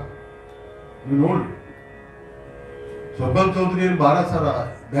ಕಥಕ್, ನೀವು ನೋಡ್ರಿ. ಸೊ स्वपन चौधरी 12 साल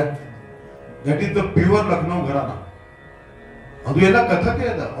that is the pure Lucknow gharana. ಅದು ಎಲ್ಲ ಕಥಕ್ಕೆ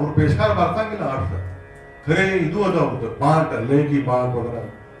ಅದ, ಅವ್ರು ಪೇಶ್ಕಾರ ಬರ್ತಾಗಿಲ್ಲ ಆರ್ಟ್ ಖರೆ ಇದು ಅದ ಅವ್ರದ್ದು ಪಾಟ್ ಲೇಖಿ ಪಾಟ್ ವಗರ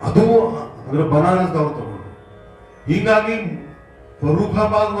ಅದು ಅಂದ್ರೆ ಬನಾರಸ್ದವ್ರು ತಗೊಂಡು. ಹೀಗಾಗಿ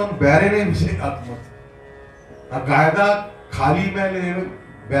ಫರೂಖಾಬಾದ್ ಒಂದು ಬೇರೆನೇ ವಿಷಯ ಆತ್. ಮತ್ತೆ ಆ ಕಾಯ್ದಾ ಖಾಲಿ ಮೇಲೆ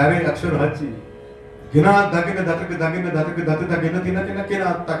ಬೇರೆ ಅಕ್ಷರ ಹಚ್ಚಿ ಗಿನ ದಾಗಿನ ದಾತಕ್ಕೆ ದಾಗಿನ ದಾತಕ್ಕೆ ದಾತ ದಾಗಿನ ತಿನ್ನಕಿನ ಕೇನ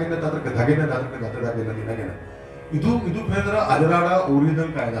ತಾಗಿನ ದಾತಕ್ಕೆ ದಾಗಿನ ದಾತಕ್ಕೆ ದಾತ ದಾಗಿನ ತಿನ್ನಕಿನ ಇದು ಹೇಳಿದ್ರೆ ಅಜರಾಡ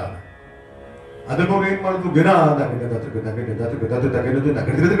ಒರಿಜಿನಲ್ ಕಾಯ್ದಾ. ಅದಕ್ಕೆ ಅವ್ರು ಏನ್ ಮಾಡಿದ್ರು ಗಿನ ದಾಗಿನ ದಾತಕ್ಕೆ ದಾಗಿನ ದಾತಕ್ಕೆ ದಾತ ದಾಗಿನ ತಿನ್ನ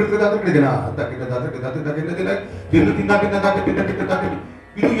ಕಡಿದ್ರೆ ದಾತಕ್ಕೆ ಗಿನ ದಾಗಿನ ದಾತಕ್ಕೆ ದಾತ ದಾಗಿನ ತಿನ್ನ ತಿನ್ನು ತಿನ್ನಕಿನ ದಾಗಿನ ತಿನ್ನಕಿನ ದಾಗಿನ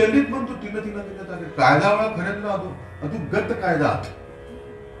ಇದು ಎಲ್ಲಿದ್ ಬಂತು ತಿನ್ನ ತಿನ್ನಕಿನ ದಾಗಿನ ಕಾಯ್ದಾ ಒಳಗೆ ಖರೇದ್ರ ಅದು ಗತ್ತ ಕಾಯ್ದಾ.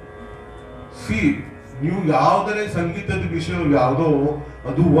 ಸಿ ನೀವು ಯಾವ್ದರೆ ಸಂಗೀತದ ವಿಷಯ ಯಾವುದೋ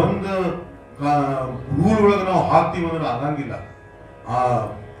ಅದು ಒಂದು ರೂಲ್ ಒಳಗೆ ನಾವು ಹಾಕ್ತೀವಿ ಅಂದ್ರೆ ಆಗಂಗಿಲ್ಲ. ಆ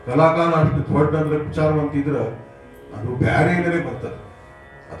ಕಲಾಕಾರ ಅಷ್ಟು ದೊಡ್ಡ ಅಂದ್ರೆ ವಿಚಾರವಂತಿದ್ರ ಅದು ಬೇರೆ ಏನಾರೇ ಬರ್ತದೆ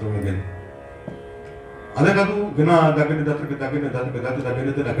ಅದ್ರೊಳಗೆ. ಅದಕ್ಕದು ಗಿನ ದಗಿನ ದಾತಕ್ಕೆ ದಗಿನ ದಾತಕ್ಕೆ ದಾತ ದಗಿನ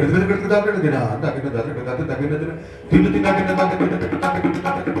ದಿನ ಕಡಿದ್ರೆ ದಾಗಿನ ಗಿನ ದಗಿನ ದಾತಕ್ಕೆ ದಾತ ದಗಿನ ದಿನ ತಿನ್ನು ತಿನ್ನಕಿನ ದಾಗಿನ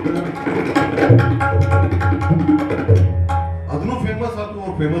ಅದನ್ನು ಫೇಮಸ್ ಆಯ್ತು,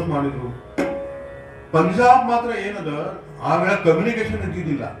 ಅವ್ರು ಫೇಮಸ್ ಮಾಡಿದ್ರು. ಪಂಜಾಬ್ ಮಾತ್ರ ಏನದ ಆಮೇಲೆ ಕಮ್ಯುನಿಕೇಶನ್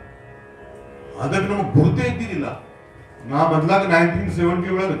ಇದ್ದಿದ್ದಿಲ್ಲ, ಅದಕ್ಕೆ ನಮಗೆ ಗುರುತೇ ಇದ್ದಿದ್ದಿಲ್ಲ. ನಾ ಮೊದ್ಲಾಗ 1970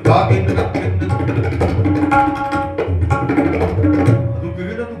 ಒಳಗೆ ಅದು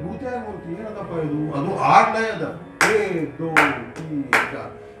ಬಿಗಿಡದು ಗುರುತೇ ಆಗ್ಬೋದು. ಏನದಪ್ಪ ಇದು, ಅದು ಆಡ್ ಲಯ ಅದ,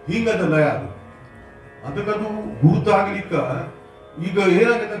 ಹಿಂಗದ ಲಯ ಅದು. ಅದಕ್ಕದು ಗುರುತಾಗ್ಲಿಕ್ಕ ಈಗ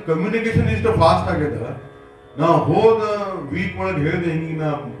ಏನಾಗ್ಯದ ಕಮ್ಯುನಿಕೇಶನ್ ಇಷ್ಟ ಫಾಸ್ಟ್ ಆಗ್ಯದ. ನಾ ಹೋದ ವೀಕ್ ಒಳಗೆ ಹೇಳಿದೆ ಹಿಂಗ ನಾ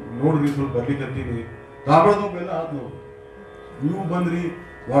ನೋಡ್ರಿ ಸ್ವಲ್ಪ ಬರ್ಲಿಕ್ಕಂತೀನಿ ತಾಬಳದೆಲ್ಲ ಆದ್ ನೋಡ್ರಿ. ನೀವು ಬಂದ್ರಿ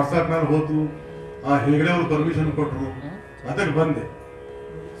ವಾಟ್ಸಾಪ್ ಮೇಲೆ ಹೋತು, ಹೆಗಡೆ ಅವ್ರು ಪರ್ಮಿಷನ್ ಕೊಟ್ರು, ಅದಕ್ಕೆ ಬಂದೆ.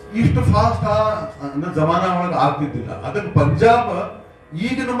 ಇಷ್ಟು ಫಾಸ್ಟ್ ಅಂದ್ರೆ ಜಮಾನ ಒಳಗೆ ಆಗ್ತಿದ್ದಿಲ್ಲ. ಅದಕ್ಕೆ ಪಂಜಾಬ್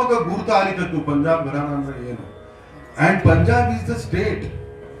ಈಗ ನಮಗ ಗುರುತ ಆಲಿಕತ್ತು ಪಂಜಾಬ್ ಘರಾನ ಅಂದ್ರೆ ಏನು. And Punjab is the state,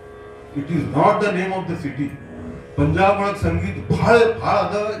 it is not the name of the city. Punjab ಒಳಗೆ ಸಂಗೀತ ಬಹಳ ಬಹಳ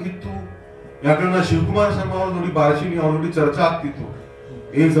ಅದ ಇತ್ತು. ಯಾಕಂದ್ರೆ ಶಿವಕುಮಾರ್ ಶರ್ಮಾ ಅವ್ರ ನೋಡಿ ಬಾರಶಿನಿ ಅವ್ರ ನೋಡಿ ಚರ್ಚಾ ಆಗ್ತಿತ್ತು.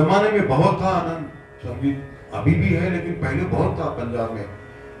 एक जमाने में बहुत था आनंद संगीत, अभी भी है लेकिन पहले बहुत था पंजाब में.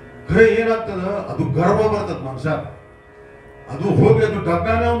 ಖರೆ ಏನಾಗ್ತದ ಅದು ಗರ್ವ ಬರ್ತದ ಮನುಷ್ಯ. ಅದು ಹೋಗಿ ಅದು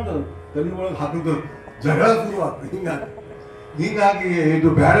ಡಬ್ಬಾನೆ ಒಂದು ತಲೆ ಒಳಗೆ ಹಾಕಿದ ಜಗಳ ಶುರು ಆಗ್ತದೆ. ಹಿಂಗಾಗಿ ಇದು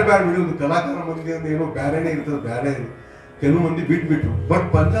ಬೇರೆ ಬೇರೆ ಬಿಡುವುದು ಕಲಾಕಾರ ಮಂದಿ ಅಂದ್ರೆ ಏನೋ ಬೇರೆನೇ ಇರ್ತದೆ, ಬೇರೆ ಕೆಲವು ಮಂದಿ ಬಿಟ್ಬಿಟ್ರು. ಬಟ್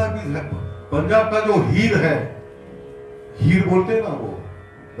पंजाब का जो हीर है, हीर बोलते हैं ना वो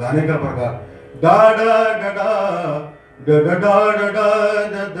गाने का प्रकार, डा डा डा डा डा डा डा डा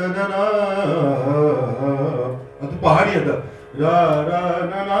डा डा डा, ಅದು ಪಹಾಡಿ ಅದ.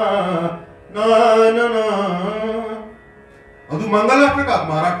 ಅದು ಮಂಗಲಾಷ್ಟಕ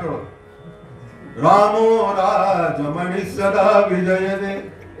ಮಹಾರಾಷ್ಟ್ರ ಒಳಗೆ ರಾಮೋ ರಾಜಮಣಿ ಸದಾ ವಿಜಯದೆ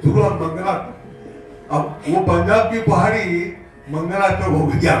ಶುರು ಆದ ಮಂಗಲಾಷ್ಟ. वो पंजाब की पहाड़ी मंगलाष्टक हो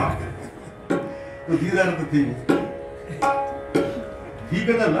गया. तो these are the things.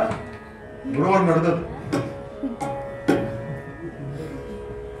 ಹೀಗದಲ್ಲ ಬರೋबर ನಡೆದದ್ದು.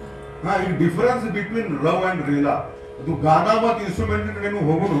 ಹಾ, ಈ ಡಿಫರೆನ್ಸ್ ಬಿಟ್ವೀನ್ ರವ್ ಅಂಡ್ ರೇಲಾ, ಅದು ಗಾನಾ ಮತ್ತು ಇನ್ಸ್ಟ್ರೂಮೆಂಟ್ ಕಡೆನೂ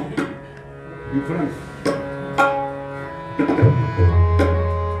ಹೋಗೋಣ difference.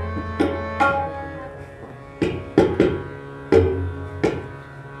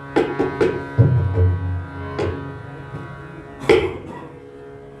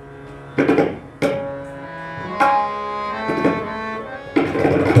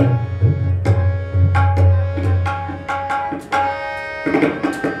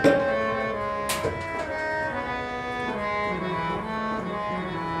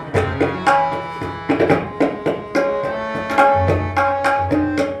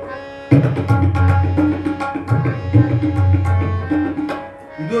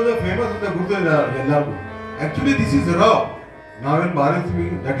 Actually, this is raw. Now in Bharatvi,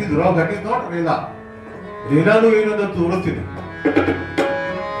 that is raw. That is not rela. Rela nu ಏನದ ತೋರಿಸ್ತೀನಿ.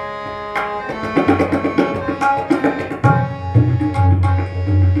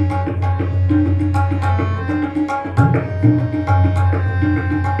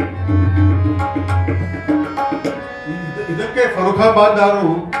 ಇದಕ್ಕೆ ಫರೂಖಾಬಾದ್ದಾರು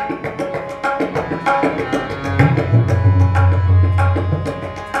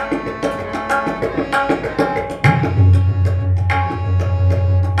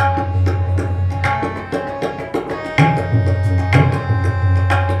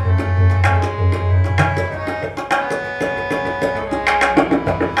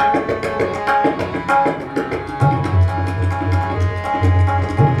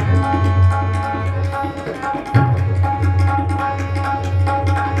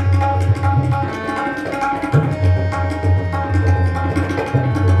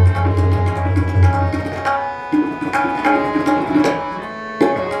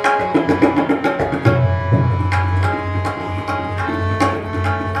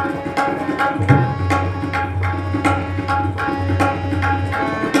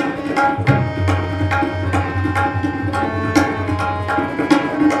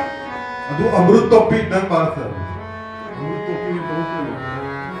अमृत टोपी इद्दंग बाळसर अमृत टोपी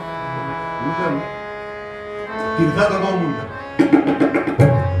तिरसा तगो ಮುಂದೆ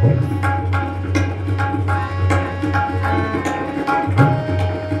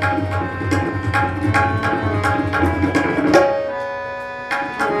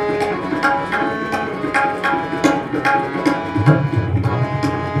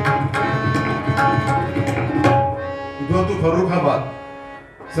ಇದು ಫರೂಖಾಬಾದ್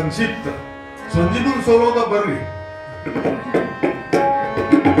ಸಂಕ್ಷಿಪ್ತ ಸಂಜೀವನ್ ಸೋಲೋದ ಬರ್ರಿ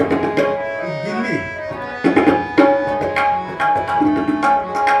ದಿಲ್ಲಿ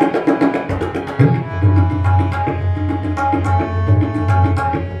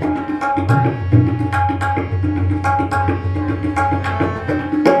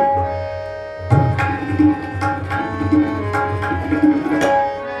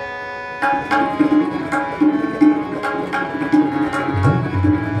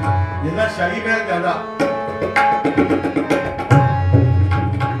शाही महल ज्यादा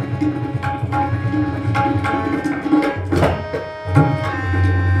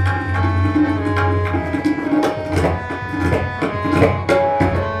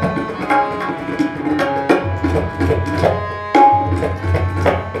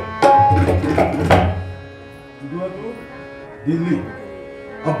दिल्ली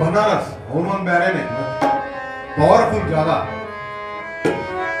अब बनारस हनुमान बैरे ने पावरफुल ज्यादा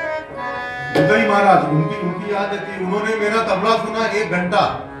उदय महाराज उनकी याद है कि उन्होंने मेरा तबला सुना 1 घंटा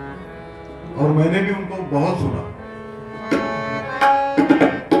और मैंने भी उनको बहुत सुना।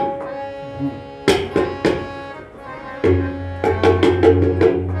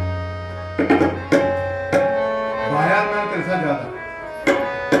 बायार में कैसा जाता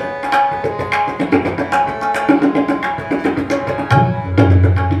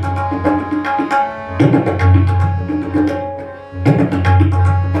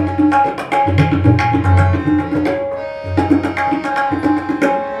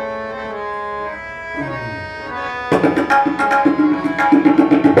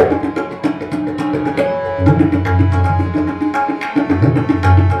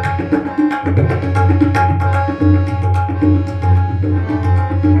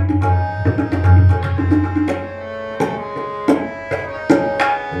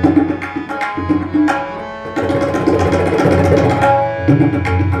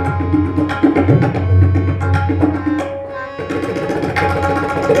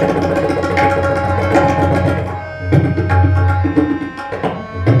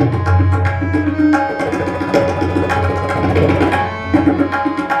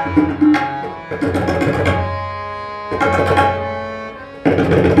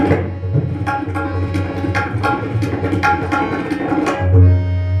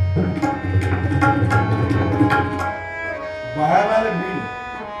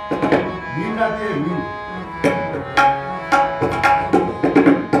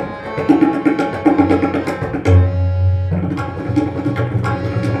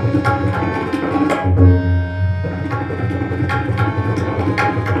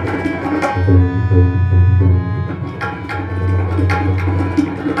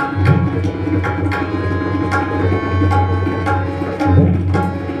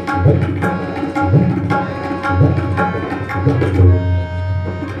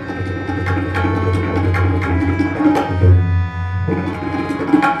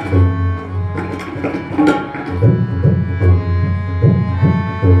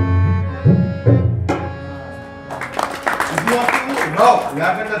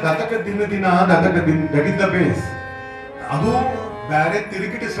ದಟ್ ಇಸ್ ದ ಬೇಸ್ ಅದು ಬೇರೆ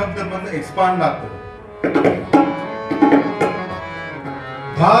ತಿರುಗಿಟ ಶಬ್ದ ಬಂದು ಎಕ್ಸ್ಪಾಂಡ್ ಆಗ್ತದೆ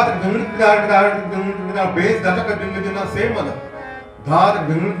ಬೇಸ್ ದತಕ ದಿನ ಸೇಮ್ ಅದ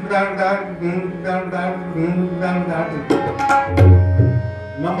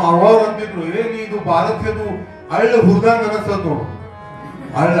ನಮ್ಮ ಅವ್ರು ಅಂತಿದ್ರು ಏನ್ ಇದು ಭಾರತೀಯದು ಅಳ್ಳ ಹುರ್ದಂಗ ಅನಸ್ತದ ನೋಡು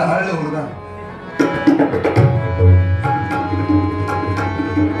ಅಳ್ಳ ಹುರ್ದಂಗ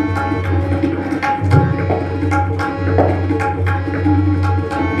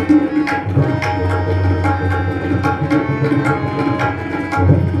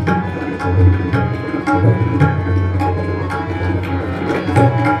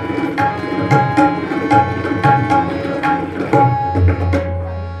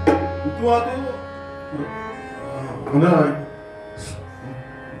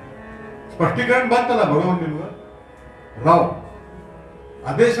स्पष्टीकरण ಬಂತಲ್ಲ ಬರೋದು ನಿಮ್ಗೆ ರಾವ್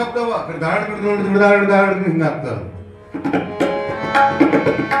ಅದೇ ಶಬ್ದವ ಹಿಂಗ ಆಗ್ತದೆ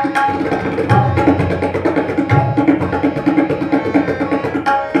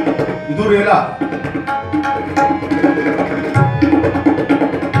ಇದು ರೇಲಾ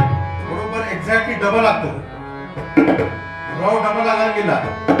ಬರೋಬ್ಬರ ಡಬಲ್ ಆಗ್ತದೆ, ರೋ ಡಬಲ್ ಆಗಂಗಿಲ್ಲ.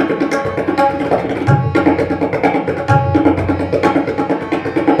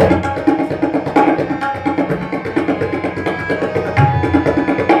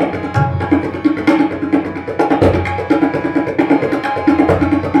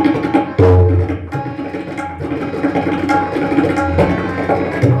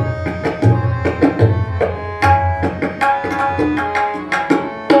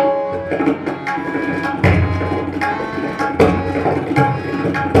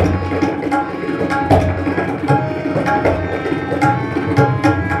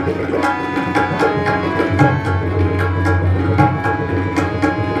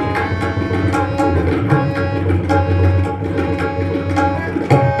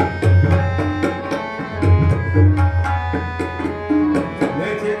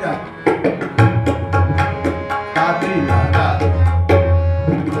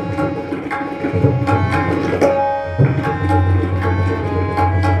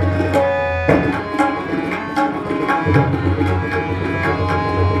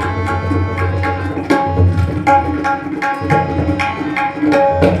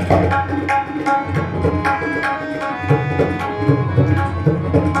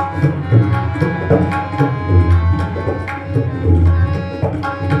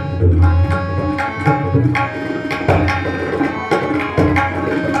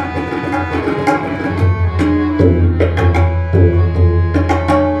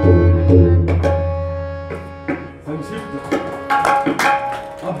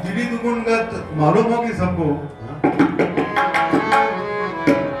 मालूम होगी सबको।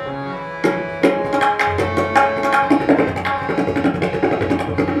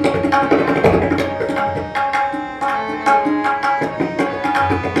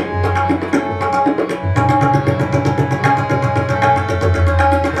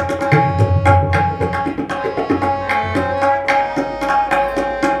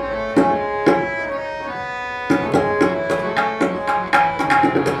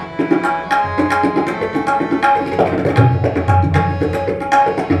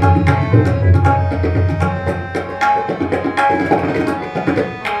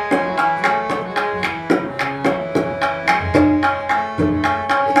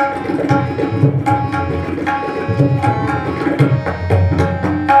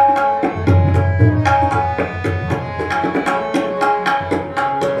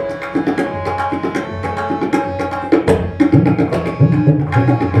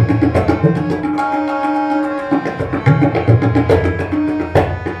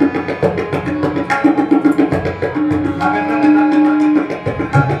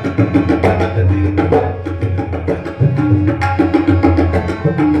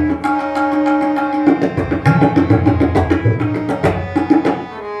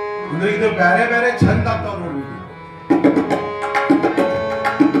 ಬೇರೆ ಬೇರೆ ಚಂದ ಆಗ್ತಾವ ನೋಡಿ.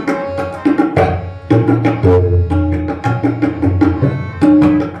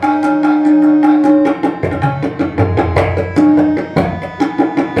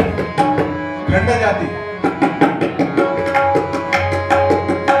 ಗಂಡ ಜಾತಿ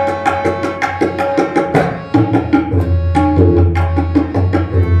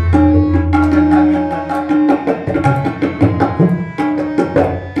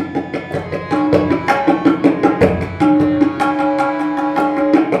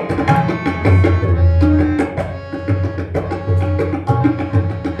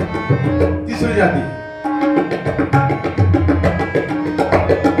जाती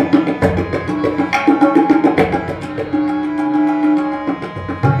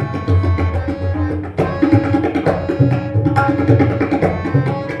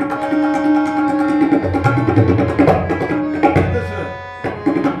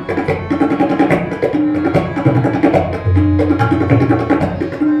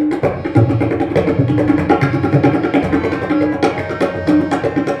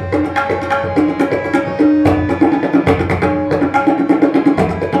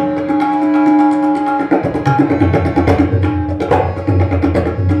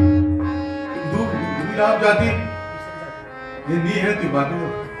जाती ये नी है ती बात है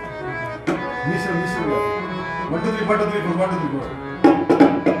मिश्र मिश्र पटुत्री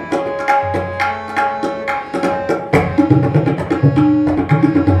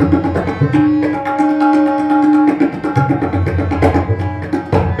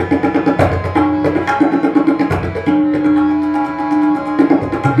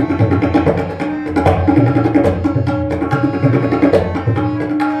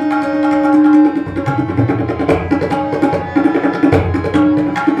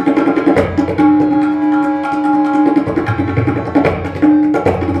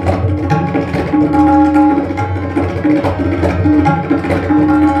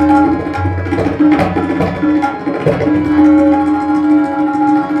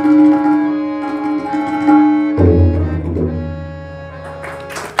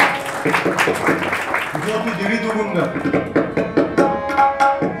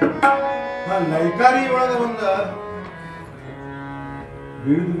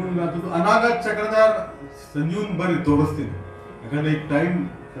ಗುಣಗಾತದ್ದು ಅನಾಗತ್ ಚಕ್ರಧಾರ್ ಸಂಜೀವನ್ ಬರ್ರಿ ತೋರಿಸ್ತೀನಿ, ಯಾಕಂದ್ರೆ ಈಗ ಟೈಮ್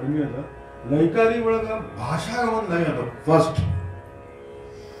ಕಡಿಮೆ ಅದ. ಲೈಕಾರಿ ಒಳಗ ಭಾಷಾ ಒಂದು ಲಯ ಅದ. ಫಸ್ಟ್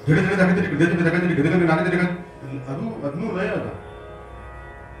ಅದು ಅದನ್ನು ಲಯ ಅದ.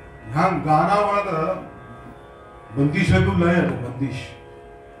 ಹ್ಯಾಂಗ ಗಾನಾ ಒಳಗ ಬಂದೀಶ್ ಅದು ಲಯ ಅದ. ಬಂದೀಶ್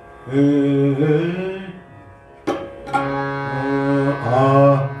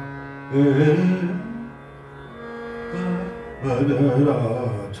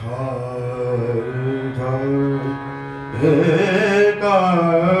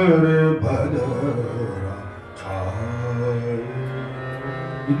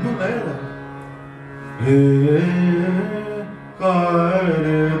ಇನ್ನೂ ಲಯ ಅದ.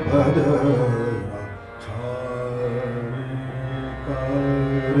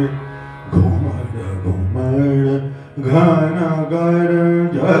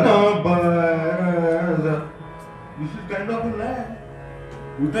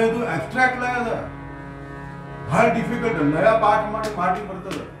 ಇದು ಅಬ್ಸ್ಟ್ರಾಕ್ಟ್ ಲಯ ಅದ, ಬಹಳ ಡಿಫಿಕಲ್ಟ್. ಲಯ ಪಾಠ ಮಾಡಿ ಮಾಡಿ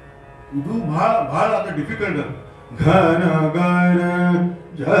ಬರ್ತದ. ಇದು ಬಹಳ ಬಹಳ ಅದ ಡಿಫಿಕಲ್ಟ್. ಘನ ಗಣ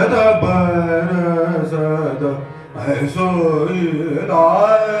ಜದ ಬರಸದ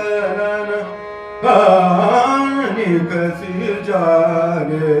ಕಸಿ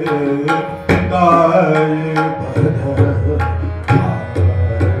ಜಾಗೆ ತಾಯಿ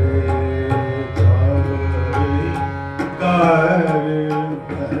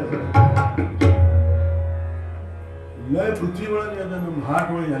ಲಯ ಪೃಥ್ವಿ ಒಳಗೆ ಅದ, ನಮ್ಮ ಹಾರ್ಟ್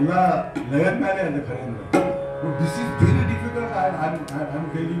ಒಳಗೆ ಎಲ್ಲ ಲಯದ ಮೇಲೆ ಅದ. ಖರೆ ಅಂದ್ರೆ this is very difficult. I am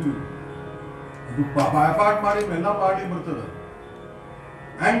telling you. ಇದು ಬಾಯ್ಪಾಟ್ ಮಾಡಿ ಎಲ್ಲ ಮಾಡಿ ಬರ್ತದೆ.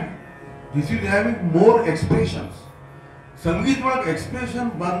 And this is having more expressions. ಸಂಗೀತ ಒಳಗೆ ಎಕ್ಸ್ಪ್ರೆಷನ್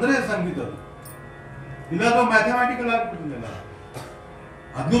ಬಂದ್ರೆ ಸಂಗೀತ ಅದು, ಇಲ್ಲಾಂದ್ರೆ ಮ್ಯಾಥಮ್ಯಾಟಿಕಲ್ ಆಗ್ಬಿಟ್ಟಿಲ್ಲ.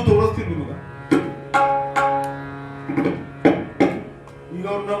 ಅದನ್ನು ತೋರಿಸ್ತೀನಿ ನಿಮಗೆ. ಈಗ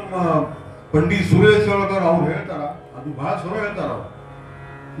ಅವ್ರು ನಮ್ಮ ಪಂಡಿತ್ ಸುರೇಶ್ ಒಳಗಾರ ಅವ್ರು ಹೇಳ್ತಾರ, ಅದು ಬಹಳ ಚಲೋ ಹೇಳ್ತಾರ ಅವ್ರು.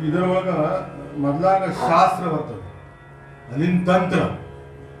 ಇದರೊಳಗ ಮೊದಲಾಗ ಶಾಸ್ತ್ರ ಬರ್ತದೆ, ಅಲ್ಲಿನ ತಂತ್ರ,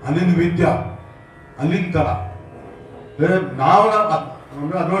 ಅಲ್ಲಿನ ವಿದ್ಯಾ, ಅಲ್ಲಿನ ಕಲಾ. ನಾವು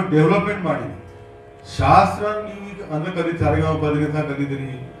ಅದ್ರೊಳಗೆ ಡೆವಲಪ್ಮೆಂಟ್ ಮಾಡಿದ್ವಿ. ಶಾಸ್ತ್ರ ನೀವೀಗ ಅಂದ್ರೆ ಕಲಿತಾರೆ, ಬದಲಿತ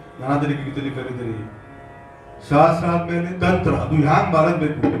ಕಲಿತೀರಿ, ನಾನಾದರಿ ಗೀತಲಿ ಕಲಿತೀರಿ. ಶಾಸ್ತ್ರ ಆದ್ಮೇಲೆ ತಂತ್ರ, ಅದು ಹ್ಯಾಂಗ್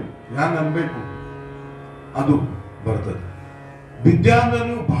ಬರಬೇಕು, ಹ್ಯಾಂಗ್ ಅನ್ಬೇಕು, ಅದು ಬರ್ತದೆ. ವಿದ್ಯಾ ಅಂದ್ರೆ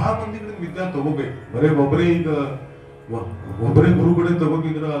ನೀವು ಬಹಳ ಮಂದಿಗಳಿಂದ ವಿದ್ಯಾ ತಗೋಬೇಕು. ಬರೀ ಒಬ್ಬರೇ ಈಗ ಒಬ್ಬರೇ ಗುರುಗಳೇ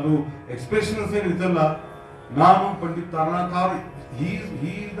ತಗೋತಿದ್ರ ಅದು ಎಕ್ಸ್ಪ್ರೆಷನ್ಸ್ ಏನ್ ಇರ್ತಲ್ಲ. ನಾನು ಪಂಡಿತ್ ತಾರನಾಥ್ ಅವ್ರು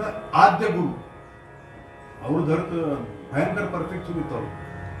ದ ಆದ್ಯ ಗುರು. ಅವ್ರ ಧರ್ತ ಭಯಂಕರ ಪರ್ಫೆಕ್ಷನ್ ಇತ್ತವ್ರು.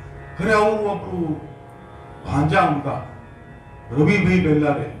 ಖರೆ ಅವರು ಒಬ್ರು भांजा उनका रवि भाई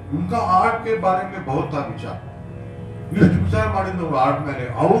बेल्लारे, उनका आर्ट के बारे में बहुत था विचार. ಇಷ್ಟು ವಿಚಾರ ಮಾಡಿದ್ರು ಆರ್ಟ್ ಮೇಲೆ.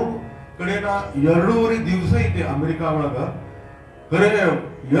 ಅವ್ರ ಕಡೆನ 2.5 ದಿವಸ ಐತೆ ಅಮೆರಿಕಾ ಒಳಗ. ಖರೆ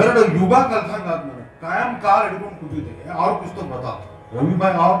 2 ಯುಗ ಕಲ್ತಂಗ ಆದ್ ನನಗೆ. ಕಾಯಂ ಕಾಲ್ ಹಿಡ್ಕೊಂಡು ಕೂತಿದ್ದೆ. ಅವ್ರ ಪುಸ್ತಕ ಬತಾ ರವಿ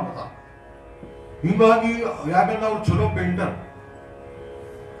ಭಾई ಅವ್ರ ಬತಾ. ಹೀಗಾಗಿ ಯಾಕಂದ್ರೆ ಅವ್ರು ಚಲೋ painter,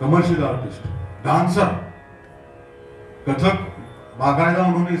 commercial artist, dancer, Kathak बाकायदा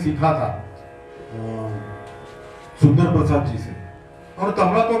उन्होंने सीखा था सुंदर प्रसाद जी से. और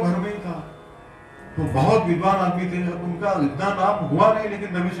तबला तो घर में ही था. तो बहुत विद्वान आदमी थे. उनका इतना नाम हुआ नहीं, लेकिन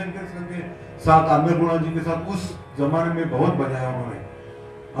रविशंकर के साथ अन्नपूर्णा जी के साथ उस जमाने में बहुत बजाया उन्होंने.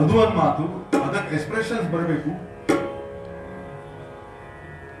 अदुवन मातु ಅದಕ್ಕೆ ಎಕ್ಸ್ಪ್ರೆಷನ್ಸ್ ಬರಬೇಕು.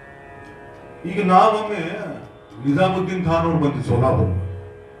 ಈಗ ನಾವೊಮ್ಮೆ ನಿಜಾಮುದ್ದೀನ್ ಖಾನ್ ಅವ್ರು ಬಂದು ಸೋಲಾಪುರ,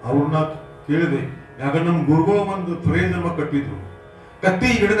 ಅವ್ರನ್ನ ಕೇಳಿದೆ. ಯಾಕಂದ್ರೆ ನಮ್ಮ ಗುರುಗಳು ಒಂದು ಫ್ರೇಜ್ ನಮ್ಮ ಕಟ್ಟಿದ್ರು, ಕತ್ತಿ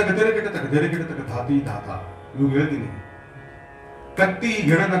ಗಿಡದ ಗದ್ದೆರೆ ಕೆಟ್ಟ ಗದ್ದೆರೆ ಕೆಟ್ಟ ಧಾತಿ ಧಾತ. ಇವಾಗ ಹೇಳ್ತೀನಿ, कत्ती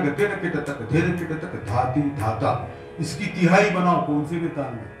घड़ना गतेर के तक धेर के तक धाती धाता. इसकी तिहाई बनाओ कौन से भी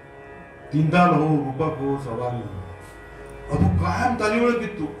ताल में, तीन ताल हो, रूपक हो, सवारी हो. ಅದು ಕಾಯಂ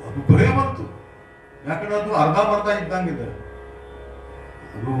ತಲೆಯೊಳಗಿತ್ತು. ಅದು ಬರೇ ಬಂತು. ಯಾಕಂದ್ರೆ ಅದು ಅರ್ಧಂಬರ್ಧ ಇದ್ದಂಗಿದೆ.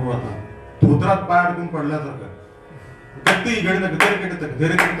 ಅದು ಧೋತ್ರಾತ್ ಪಾಯ ಹಿಡ್ಕೊಂಡು ಪಡ್ಲಾರ್ದ ಕತ್ತಿ ಗಡಿನ ಗತೆರೆ ಕೆಟ್ಟ ತಕ್ಕ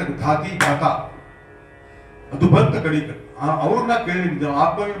ಧೇರೆ ಕೆಟ್ಟ ತಕ್ಕ ಧಾತಿ ಧಾತ. ಅದು ಬಂತ ಕಡಿಕ. ಅವ್ರನ್ನ ಕೇಳಿದ್ದೆ,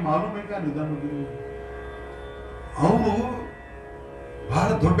 ಆಪಗೆ ಮಾಲೂಮ್ ಐತಾ ನಿಧಾನ. ಅವರು ಬಹಳ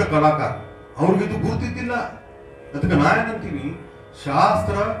ದೊಡ್ಡ ಕಲಾಕಾರ. ಅವ್ರಿಗಿದು ಗುರುತಿದ್ದಿಲ್ಲ. ಅದಕ್ಕೆ ನಾ ಏನಂತೀನಿ,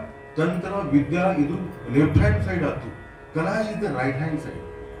 ಶಾಸ್ತ್ರ ತಂತ್ರ ವಿದ್ಯಾ ಇದು ಲೆಫ್ಟ್ ಹ್ಯಾಂಡ್ ಸೈಡ್ ಆಯ್ತು, ಕಲಾ is the right hand side.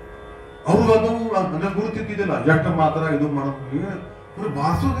 ಅವ್ರು ಅದು ಅಂದ್ರೆ ಗುರುತಿದ್ದಿಲ್ಲ. ಎಷ್ಟು ಮಾತ್ರ ಇದು ಮಾಡೋದು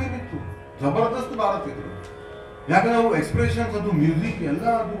ಬಾರಿಸೋದೇನಿತ್ತು, ಜಬರ್ದಸ್ತ್ ಬಾರತಿದ್ರು. ಯಾಕಂದ್ರೆ ಅವು ಎಕ್ಸ್ಪ್ರೆಷನ್ಸ್, ಅದು ಮ್ಯೂಸಿಕ್ ಎಲ್ಲ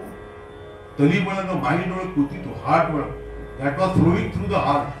ಅದು ತಲೆ ಒಳಗ ಮೈಂಡ್ ಒಳಗೆ ಕೂತಿತ್ತು, ಹಾರ್ಟ್ ಒಳಗೆ. That was flowing through the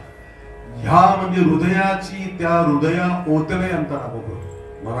heart. ह्या म्हणजे हृदयाची त्या हृदय ओतले ಅಂತಾರ ಒಬ್ಬರು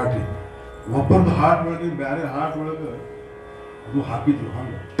ಮರಾಠಿ. ಒಬ್ಬರದು ಹಾರ್ಟ್ ಒಳಗೆ ಬೇರೆ ಹಾರ್ಟ್ ಒಳಗೆ ಅದು ಹಾಕಿದ್ರು.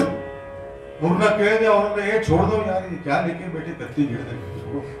 ಹಂಗ ಅವ್ರನ್ನ ಕೇಳಿದೆ, ಅವ್ರನ್ನ छोड़ दो यार, क्या लेके बैठे कत्ती गिड़ दे,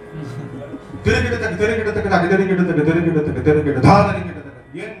 छोड़ो तेरे गिड़ तक तेरे गिड़ तक तेरे गिड़ तक तेरे गिड़ तक तेरे गिड़ धा तेरे गिड़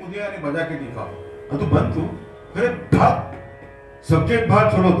तक ये मुझे यानी बजा के दिखा ಅದು ಬಂತು ಖರೆ धा सब्जेक्ट बाहर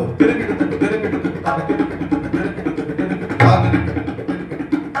छोड़ो तो तेरे गिड़ तक तेरे गिड़ तक तेरे गिड़ तक तेरे गिड़ तक तेरे गिड़ धा तेरे गिड़ तक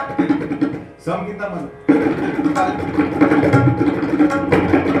सम कितना मन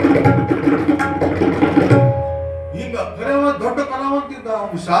ಈಗ ಖರೆ ದೊಡ್ಡ ಕಲಾವಂತಿದ್ದ,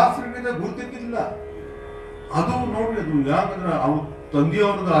 ಅವನು ಶಾಸ್ತ್ರಜ್ಞ ಗುರುತಿದ್ದಿಲ್ಲ. ಅದು ನೋಡ್ರಿ, ಅದು ಯಾಕಂದ್ರೆ ಅವ್ರ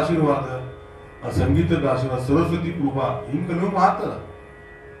ತಂದೆಯವ್ರದ ಆಶೀರ್ವಾದ, ಆ ಸಂಗೀತದ ಆಶೀರ್ವಾದ, ಸರಸ್ವತಿ ಕೃಪಾ ಹಿಂಗ ನೀವು ಮಾತದ.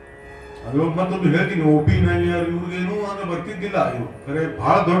 ಅದ್ರೊಳಗೆ ಮತ್ತೊಂದು ಹೇಳ್ತೀನಿ, ಒಪಿ ನಯ್ಯರ್ ಇವ್ರಿಗೇನು ಅಂದ್ರೆ ಬರ್ತಿದ್ದಿಲ್ಲ. ಇವು ಖರೆ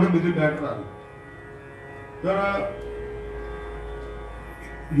ಬಹಳ ದೊಡ್ಡ ಮ್ಯೂಸಿಕ್ ಡೈರೆಕ್ಟರ್ ಅದು.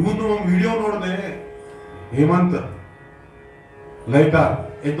 ಇವನು ವಿಡಿಯೋ ನೋಡಿದೆ, ಹೇಮಂತ್ ಲೈಟಾರ್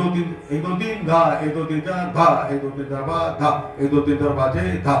एक दो तीन धा, एक दो तीन चार धा, एक दो तीन चार बा धा, एक दो तीन चार बाजे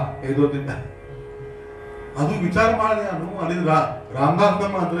धा, एक दो तीन ಅದು ವಿಚಾರ ಮಾಡಿದೆ ನಾನು. ಅಲ್ಲಿ ರಾಮದಾಸ್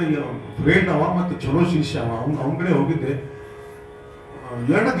ನಮ್ಮ ಅಂದ್ರೆ ಫ್ರೆಂಡ್ ಅವ, ಮತ್ತೆ ಚಲೋ ಶಿಷ್ಯ ಅವ. ಅವನ ಕಡೆ ಹೋಗಿದ್ದೆ.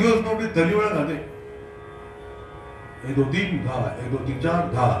 2 ದಿವಸ ನೋಡಿ ತಲೆ ಒಳಗೆ ಅದೇ एक दो तीन धा, एक दो तीन चार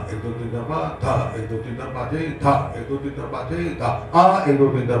धा, एक दो तीन चार बा धा, एक दो तीन चार बाजे धा, एक दो तीन चार बाजे धा, आ एक दो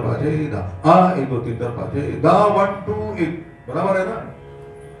तीन चार बाजे धा, आ एक दो तीन चार बाजे धा, 1 2 1 बराबर है ना.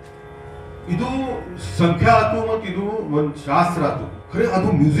 ಇದು ಸಂಖ್ಯಾ ಆತು ಮತ್ತು ಇದು ಒಂದು ಶಾಸ್ತ್ರ ಆತು. ಖರೆ ಅದು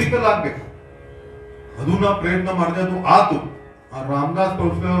ಮ್ಯೂಸಿಕಲ್ ಆಗ್ಬೇಕು. ಅದು ನಾ ಪ್ರಯತ್ನ ಮಾಡಿದೆ, ಅದು ಆತು. ಆ ರಾಮದಾಸ್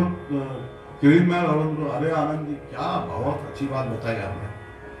ತೋರ್ಸ್ಗೆ ಅವ್ರು ಕೇಳಿದ ಮೇಲೆ ಅವರಂದ್ರು, ಅರೆ ಆನಂದಿ ಕ್ಯಾ बहुत अच्छी बात बताई आपने.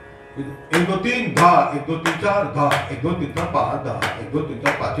 1 2 3 धा, 1 2 3 4 धा, 1 2 3 4 5 धा, 1 2 3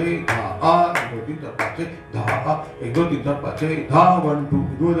 4 5 धा, आ 1 2 3 4 5 धा, आ 1 2 3 4 5 धा, 1 2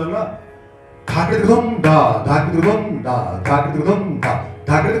 ಇದು ಇದಲ್ಲ. ಧಾಕಿದ್ರದಂ धा, ಧಾಕಿದ್ರದಂ धा, ಧಾಕಿದ್ರದಂ धा,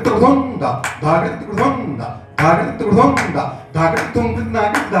 ಧಾಕಿದ್ರದಂ धा, ಧಾಕಿದ್ರದಂ धा, ಧಾಕಿದ್ರದಂ धा, ಧಾಕಿದ್ರದಂ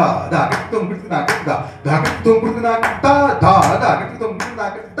ನಾಗಿದ್ದ, ಧಾಕಿದ್ರದಂ ನಾಗಿದ್ದ, ಧಾಕಿದ್ರದಂ ನಾಗಿದ್ದ, ಧಾ ಧಾಕಿದ್ರದಂ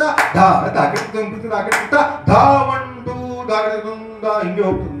ನಾಗಿದ್ದ, ಧಾ ಧಾಕಿದ್ರದಂ ನಾಗಿದ್ದ, ಧಾ 1 2 ಧಾಕಿದ್ರದಂ ಧಾ ಹಿಂಗೆ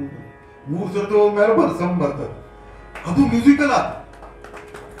ಹೋಗ್ತದೆ. 3 ಸರ್ತಿ ಹೋದ್ಮೇಲೆ ಬರ್ಸಂ ಬರ್ತದೆ. ಅದು ಮ್ಯೂಸಿಕಲ್ ಆತ.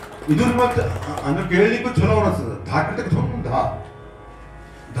 ಇದ್ರ ಮತ್ತೆ ಅಂದ್ರೆ ಕೇಳಲಿಕ್ಕೂ ಚಲೋ ಅನಿಸ್ತದೆ. ಧಾಕಿದ್ರದಂ ಧಾ,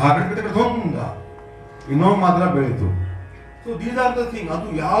 ಧಾಕಿದ್ರದಂ ಧಾ ಇನ್ನೊಂದು ಮಾತ್ರ ಬೆಳೀತು. So these are the thing. ಅದು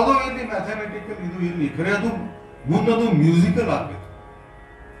ಯಾವುದೋ ಇರಲಿ, ಮ್ಯಾಥಮೆಟಿಕಲ್ ಇದು ಇರಲಿ, ಖರೆ ಅದು ಮುಂದದು ಮ್ಯೂಸಿಕಲ್ ಆಗ್ಬೇಕು.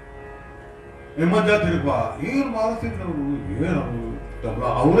 ಎಮ್ಮಜ್ಜ ತಿರುಪಾ ಏನು ಮಾಡಿಸಿದ್ರು ಅವರು, ಏನವರು ತಬಲಾ,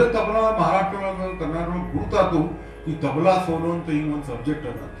 ಅವರೇ ತಬಲಾ ಮಹಾರಾಷ್ಟ್ರ ಒಳಗೆ ಕರ್ನಾಟಕ ಗುರುತಾತು ಈ ತಬಲಾ ಸೋಲು ಅಂತ ಹಿಂಗ ಒಂದು ಸಬ್ಜೆಕ್ಟ್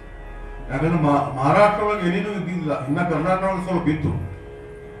ಅದ. ಯಾಕಂದ್ರೆ ಮಹಾರಾಷ್ಟ್ರ ಒಳಗೆ ಏನೇನೂ ಇದ್ದಿಲ್ಲ, ಇನ್ನ ಕರ್ನಾಟಕ ಒಳಗೆ ಸ್ವಲ್ಪ ಇತ್ತು.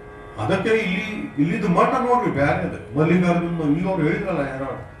 ಅದಕ್ಕೆ ಇಲ್ಲಿದ್ದು ಮಟ್ಟ ನೋಡ್ರಿ ಬ್ಯಾರೆ ಅದ. ಮಲ್ಲಿಕಾರ್ಜುನ್ ಈಗ ಅವ್ರು ಹೇಳಿದ್ರಲ್ಲ ಯಾರೋ,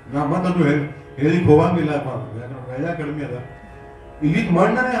 ನಾ ಮತ್ತೆ ಅದು ಹೇಳಿಕ್ ಹೋಗಂಗಿಲ್ಲ, ಯಾಕಂದ್ರೆ ಬೆಳೆ ಕಡಿಮೆ ಅದ. ಇಲ್ಲಿದ್ದು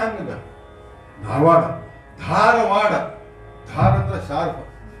ಮಣ್ಣನೇ ಹಂಗದ. ಧಾರವಾಡ ಧಾರವಾಡ ಧಾರ ಅಂದ್ರೆ ಶಾರ್ಪ್,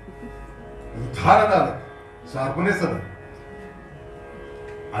 ಧಾರದ ಅದ ಶಾರ್ಪ್ನೆಸ್ ಅದ.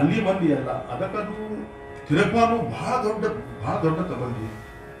 ಅಲ್ಲಿ ಮಂದಿ ಅಲ್ಲ, ಅದಕ್ಕದು ತಿರಕ್ವಾನು ಬಹಳ ದೊಡ್ಡ ತಬಲ್ಗಿ.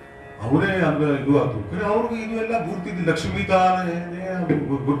 ಅವರೇ ಅಂದ್ರೆ ಇದು ಆತು. ಖರೆ ಅವ್ರಿಗೆ ಇದು ಎಲ್ಲ ಗುರ್ತಿದ್ದಿಲ್ಲ, ಲಕ್ಷ್ಮೀತಾನೇ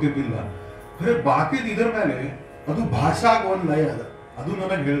ಗುರ್ತಿದ್ದಿಲ್ಲ. ಖರೆ ಬಾಕಿದ್ ಇದರ ಮೇಲೆ ಅದು ಭಾಷಾಗ ಒಂದು ಲಯ ಅದ, ಅದು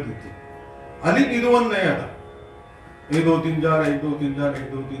ನನಗೆ ಹೇಳ್ತಿತ್ತು. ಅಲ್ಲಿಂದ ಇದು ಒಂದು ಲಯ ಅದ. 1 2 3 4 1 2 3 4 1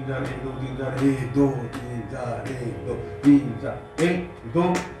 2 3 4 1 2 3 4 1 2 3 4 1 2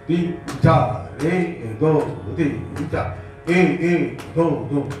 3 4 1 2 3 4 1 2 3 4 1 2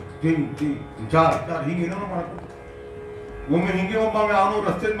 2 3 4 4 ಹಿಂಗೆ ಏನೋ ಮಾಡ್ಕೊಂಡು ಒಮ್ಮೆ ಹಿಂಗೆ ಒಮ್ಮೆ ಅವನು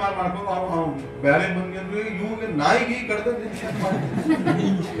ರಸ್ತೆ ಮೇಲೆ ಮಾಡ್ಕೊಂಡು ಅವನು ಬ್ಯಾರೆ ಬಂದಿ ಅಂದ್ರೆ ಇವ್ಗೆ ನಾಯಿಗೆ ಕಡ್ದ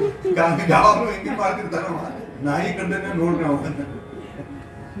ಯಾವಾಗಲೂ ಹಿಂಗೆ ಮಾಡ್ತಿರ್ತಾರ. ನಾಯಿ ಕಡ್ದನೆ ನೋಡ್ರಿ ಅವ.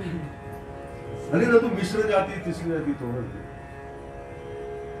 ಅಲ್ಲಿರೋದು ಮಿಶ್ರ ಜಾತಿ ತಿಸ್ರ ಜಾತಿ ತಗೊಂಡ್ರಿ.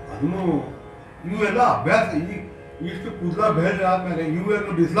 ಅದನ್ನು ಇವೆಲ್ಲ ಅಭ್ಯಾಸ. ಇಷ್ಟು ಕೂದಲ ಬೆಳ್ಳ ಆದ್ಮೇಲೆ ಇವೆಲ್ಲ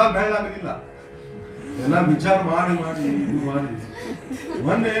ಬಿಸಿಲ ಬೆಳ್ಳ ಆಗಲಿಲ್ಲ. ಎಲ್ಲ ವಿಚಾರ ಮಾಡಿ ಇದು ಮಾಡಿ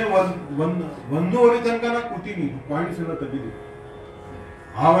ಮೊನ್ನೆ 1:30 ತನಕ ನಾ ಕೂತೀನಿ, ಪಾಯಿಂಟ್ಸ್ ಎಲ್ಲ ತೆಗಿದಿ.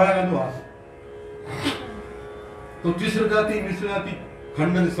 ಆ ಒಳಗೆ ಅದು ತಿಸ್ರ ಜಾತಿ ಮಿಶ್ರ ಜಾತಿ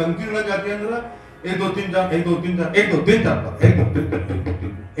ಖಂಡ ಸಂಕೀರ್ಣ ಜಾತಿ ಅಂದ್ರೆ 1 2 3 4 1 2 3 4 1 2 3 4 1 2 3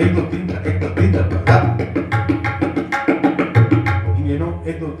 4 1 2 3 4 1 2 3 4 ಹಿಂಗೇನೋ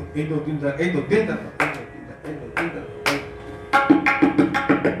 1 2 3 4 1 2 3 4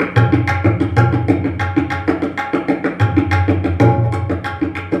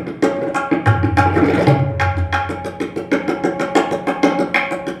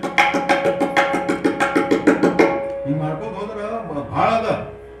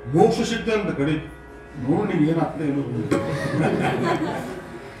 मोक्ष सिग्तದೆ ಅಂತ ಕಡೆ ನೋಡಿ ಏನಾಗ್ತದೆ ಏನು.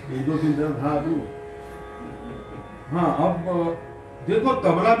 1 2 3 4 हाँ दू हाँ. अब देखो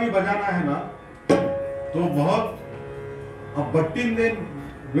तबला भी बजाना है ना तो बहुत अब बट्टी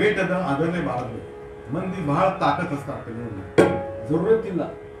ವೇಟ್ ಅದ ಅದನ್ನೇ ಮಾಡಬೇಕು. ಮಂದಿ ಬಹಳ ತಾಕತ್ ಹಸ್ತಾಗ್ತದೆ ನೋಡಿ, ಜರೂರತ್ ಇಲ್ಲ.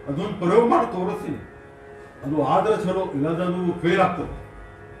 ಅದೊಂದು ಪ್ರಯೋಗ ಮಾಡಿ ತೋರಿಸ್ತೀನಿ, ಅದು ಆದ್ರೆ ಚಲೋ, ಇಲ್ಲಾಂದ್ರೆ ಅದು ಫೇಲ್ ಆಗ್ತದೆ.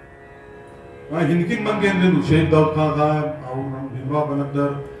 ಹಿಂದಕಿನ ಮಂದಿ ಏನ್ರಿ ಶೇಖ್ ದಾವೂದ್ ಖಾನ್ ಸಾಹೇಬ್ ಅವ್ರು ನಮ್ಮ ಭೀಮಾ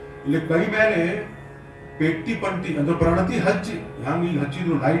ಬನದ್ದರ್ ಇಲ್ಲಿ ಕೈ ಮೇಲೆ ಪೆಟ್ಟಿ ಪಂಟಿ ಅಂದ್ರೆ ಪ್ರಣತಿ ಹಚ್ಚಿ ಹಂಗ ಈಗ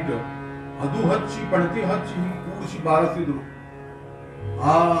ಹಚ್ಚಿದ್ರು ಲೈಟ್, ಅದು ಹಚ್ಚಿ ಪಣತಿ ಹಚ್ಚಿ ಹಿಂಗ್ ಕೂಡಿಸಿ ಬಾರಿಸಿದ್ರು.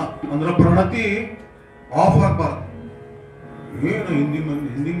 ಅಂದ್ರೆ ಪ್ರಣತಿ ಆಫ್ ಆಗ್ಬಾರ್ದು. ಏನು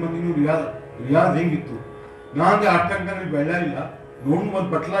ಹಿಂದಿನ ಮಂದಿನೂ ರಿಯಾಜ್ ಹೆಂಗಿತ್ತು. ನಾನೇ ಅಟ್ಟಂಕ ಬೆಳ್ಳ ಇಲ್ಲ ನೋಡ್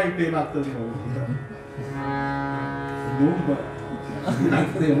ಒಂದ್ ಬಟ್ಲಾ ಇಟ್ಟು ಏನಾಗ್ತದೆ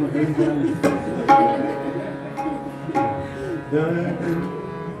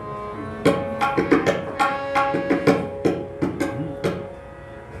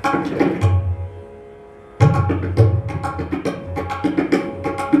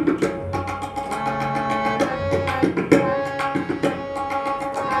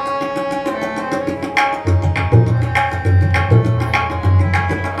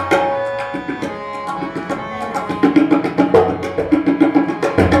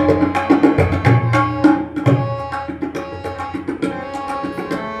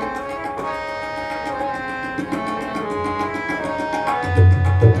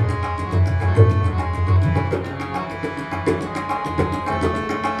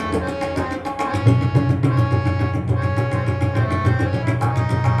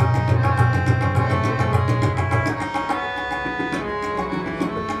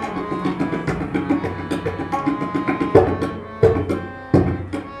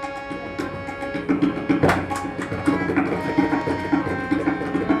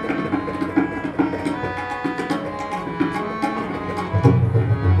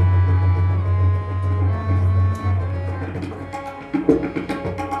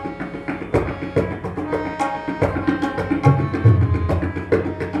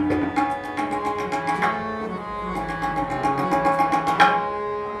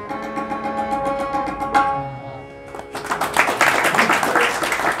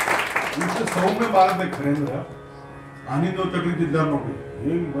ಖರೇಂದ್ರ ಆನಿಂದ ತಗಲಿದ್ದಾರೆ ನೋಡಿ,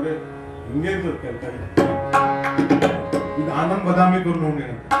 ಹೇಗ್ ಬರೇ ಹಿಂಗೆ ಕೆಲಸ. ಈಗ ಆನಂದ್ ಬದಾಮಿ ನೋಡಿ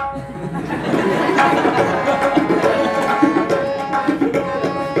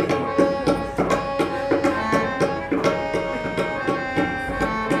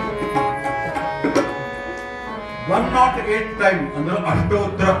ಟೈಮ್ ಅಂದ್ರೆ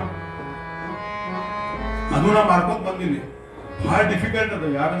ಅಷ್ಟೋತ್ತರ ಅದು ನಾ ಮಾಡ್ಕೊಂಡ್ ಬಂದಿನಿ. ಬಹಳ ಡಿಫಿಕಲ್ಟ್ ಅದ,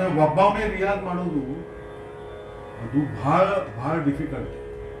 ಯಾಕಂದ್ರೆ ಒಬ್ಬವನೇ ರಿಯಾಜ್ ಮಾಡೋದು ಅದು ಬಹಳ ಡಿಫಿಕಲ್ಟ್.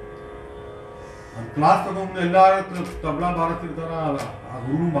 ಕ್ಲಾಸ್ ತಗೊಂಡು ಎಲ್ಲಾರ ತಬಲಾ ಬಾರಿಸಿರ್ತಾನ, ಆ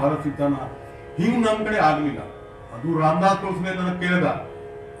ಗುರು ಬಾರಿಸಿರ್ತಾನ, ಹಿಂಗ್ ನಮ್ ಕಡೆ ಆಗ್ಲಿಲ್ಲ. ಅದು ರಾಮದಾಸ್ ತೋರ್ಸ್ಮೇಲೆ ನನಗೆ ಕೇಳ್ದ,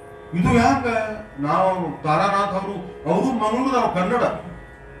 ಇದು ಹ್ಯಾಂಗ? ನಾವು ತಾರಾನಾಥ್ ಅವರು ಮಂಗಳೂರು, ಕನ್ನಡ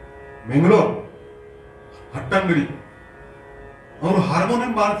ಬೆಂಗಳೂರು ಹಟ್ಟಂಗಡಿ, ಅವರು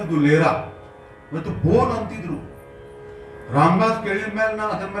ಹಾರ್ಮೋನಿಯಂ ಬಾರಿಸಿದ್ರು ಲೇರಾ ಮತ್ತು ಬೋಲ್ ಅಂತಿದ್ರು. ರಾಮದಾಸ್ ಕೇಳಿದ ಮೇಲೆ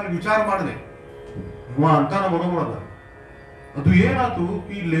ನಾನು ಅದ್ರ ಮೇಲೆ ವಿಚಾರ ಮಾಡಿದೆ, ಇವ ಅಂತಾನ ಬರೋಬರ ಅದ. ಅದು ಏನಾಯ್ತು,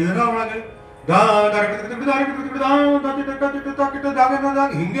 ಈ ಲೇರಾ ಒಳಗೆ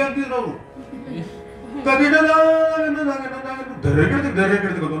ಹಿಂಗೆ ಅಂತಿದ್ರು ಅವರು.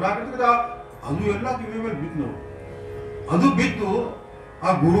 ಅದು ಎಲ್ಲ ಕಿವಿ ಮೇಲೆ ಬಿತ್ತು ನಾವು. ಅದು ಬಿತ್ತು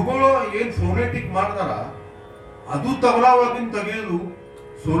ಆ ಗುರುಗಳು ಏನ್ ಫೋನೆಟಿಕ್ ಮಾಡ್ತಾರ ಅದು ತಬಲಾ ಒಳಗಿನ ತೆಗೆಯೋದು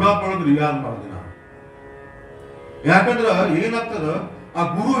ಸೋಲಾಪುರದ ರಿಯಾಜ್ ಮಾಡಿದೆ ನಾನು. ಯಾಕಂದ್ರ ಏನಾಗ್ತದ, ಆ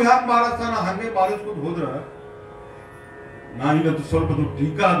ಗುರು ಹ್ಯಾಂಗ್ ಬಾರಿಸ್ತಾನ ಹಂಗೆ ಬಾರಿಸ್ಕೊಂಡು ಹೋದ್ರ, ನಾನೀಗದು ಸ್ವಲ್ಪ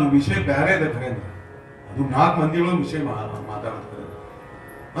ಟೀಕಾ ಅದು ವಿಷಯ ಬೇರೆ ಇದೆ ಖರೇಂದ್ರ, ಅದು 4 ಮಂದಿ ಒಳಗೆ ವಿಷಯ ಮಾತಾಡ್ತಾರೆ.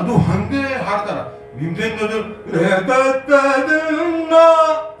 ಅದು ಹಂಗೆ ಹಾಡ್ತಾರ. ಭೀಮಸೇನ್ ಅರೆ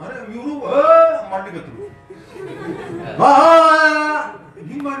ಇವರು ಮಾಡ್ಲಿಕ್ಕತ್ರು,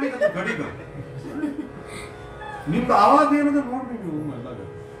 ಹಿಂಗ್ ಮಾಡ್ಲಿಕ್ಕಂತ ಗಡಿಗ ನಿಮ್ದು ಆವಾಜ ಏನದ ನೋಡ್ರಿ ನೀವು ಎಲ್ಲಾಗ.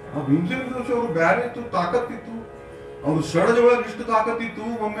 ಆ ಭೀಮಸೇನ್ ಜೋಶಿ ಅವರು ಬ್ಯಾರೆ ಇತ್ತು, ತಾಕತ್ತಿತ್ತು. ಅವ್ರು ಷಡಜ ಒಳಗೆ ಇಷ್ಟು ತಾಕತ್ತಿತ್ತು.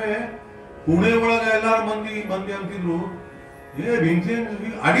 ಒಮ್ಮೆ ಪುಣೆ ಒಳಗೆ ಎಲ್ಲಾರ ಮಂದಿ ಅಂತಿದ್ರು, ಏ ಭೀಮಸೇನ್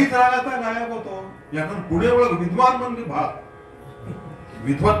ಅಡಿ ತರಾಗತ್ತ ನ್ಯಾಯ ಗೊತ್ತು. ಯಾಕಂದ್ರೆ ಪುಣೆ ಒಳಗೆ ವಿದ್ವಾನ್ ಮಂದಿ ಬಹಳ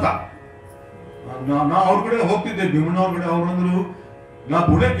ವಿದ್ವತ್ತ. ನಾ ಅವ್ರ ಕಡೆ ಹೋಗ್ತಿದ್ದೆ, ಭೀಮಣ್ಣ ಅವ್ರ ಕಡೆ. ಅವ್ರಂದ್ರು, ನಾ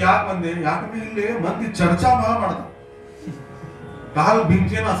ಪುಣೆಗೆ ಯಾಕೆ ಬಂದೆ, ಯಾಕಂದ್ರೆ ಇಲ್ಲಿ ಮಂದಿ ಚರ್ಚಾ ಬಹಳ ಮಾಡ್ದ. ಕಾಲ್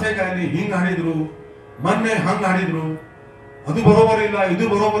ಭೀಮಸೇನ್ ಅಸೇ ಗಾಯನಿ ಹಿಂಗ್ ಹಾಡಿದ್ರು, ಮೊನ್ನೆ ಹಂಗ ಹಾಡಿದ್ರು, ಅದು ಬರೋಬರ್ ಇಲ್ಲ, ಇದು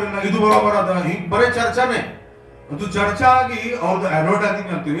ಬರೋಬರ್ ಇಲ್ಲ, ಇದು ಬರೋಬರ್ ಅದ, ಹಿಂಗ್ ಬರೇ ಚರ್ಚಾನೆ. ಅದು ಚರ್ಚಾ ಆಗಿ ಅವ್ರದ್ದು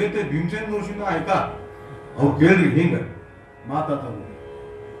ಅಡ್ವರ್ಟೈಸಿಂಗ್ ಅಂತೀವಿ. ಭೀಮಸೇನ್ ಜೋಶಿನ ಆಯ್ತಾ ಅವ್ರು ಕೇಳ್ರಿ ಹಿಂಗ ಮಾತಾಡ್ತಾರೆ.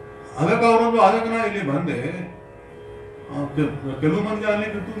 ಅದಕ್ಕೆ ಅವರೊಂದು ಅದಕ್ಕೆ ನಾ ಇಲ್ಲಿ ಬಂದೆ. ಕೆಲವು ಮಂದಿ ಅಲ್ಲಿ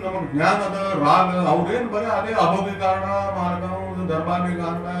ಬಿಟ್ಟು ನಮಗ್ ಜ್ಞಾನ ಅದ, ರಾಗ ಅವ್ರೇನ್ ಬರೀ ಅದೇ ಅಭೋಗಿ ಕಾರಣ, ಮಾರ್ಗ, ದರ್ಬಾರಿ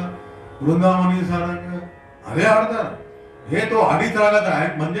ಕಾರಣ, ವೃಂದಾವನಿ ಸಾರಂಗ ಅದೇ ಆಡ್ತಾರ. हे तो 2.5 रागाचा आहे,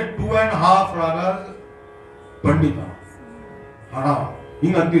 म्हणजे 2.5 रागात पंडित ಹಾಡ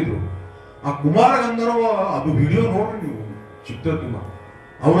ಹಿಂಗೆ ಅಂತಿದ್ರು. ಆ ಕುಮಾರ ಗಂಧರ್ವ ಅದು ವಿಡಿಯೋ ನೋಡ್ರಿ ನೀವು, ಚಿಕ್ಕದ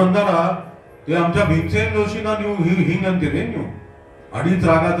ಅವ್ರು ಅಂದಾರ आमच्या भीमसेन जोशीना ನೀವು ಹಿಂಗೆ ಅಂತೀರಿ ನೀವು 2.5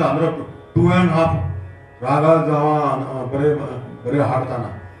 रागाचा ಅಂದ್ರೆ 2.5 रागा ಬರೇ ಬರೇ ಹಾಡ್ತಾನ.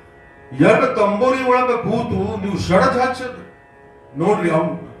 2 ತಂಬೋರಿ ಒಳಗ ಕೂತು ನೀವು ಷಡಜ ಹಚ್ಚ ನೋಡ್ರಿ,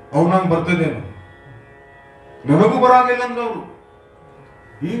 ಅವನಂಗ್ ಬರ್ತದೇನು, ನನಗೂ ಬರಾಗಿಲ್ಲ ಅಂದ್ರೆ ಅವರು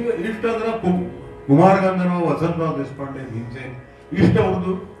ಹಿಂಗ ಇಷ್ಟ ಅಂದ್ರೆ ಕುಮಾರ ಗಂಧರ್ವ, ವಸಂತರಾವ್ ದೇಶಪಾಂಡೆ, ಭೀಮಸೇನ್ ಇಷ್ಟ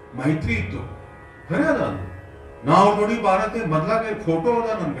ಅವ್ರದ್ದು ಮೈತ್ರಿ ಇತ್ತು. ಖರೆ ಅದ ನಾವು ನೋಡಿ ಭಾರತ ಮೊದ್ಲಾಗ ಫೋಟೋ ಅದ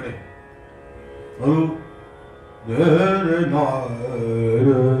ನನ್ನ ಕಡೆ. ಅದು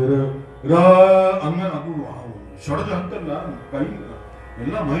ಅದು ಷಡಜ ಅಂತಲ್ಲ, ಕೈ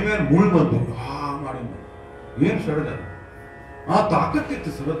ಎಲ್ಲ ಮೈ ಮೇಲೆ ಮುಳ್ಳು ಬಂದು ಮಾಡಿ ಏನ್ ಷಡಜ, ಆ ತಾಕತ್ತಿತ್ತು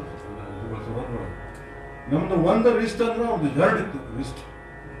ಸುರತ್ ಸುರತ್ಗಳು. ನಮ್ದು ಒಂದು ರಿಸ್ಟ್ ಅಂದ್ರೆ ಅವ್ರದ್ದು 2 ಇತ್ತು ರಿಸ್ಟ್.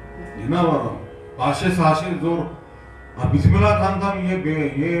 ಇನ್ನ 500-600 जोर. बिस्मिल्ला खान साहब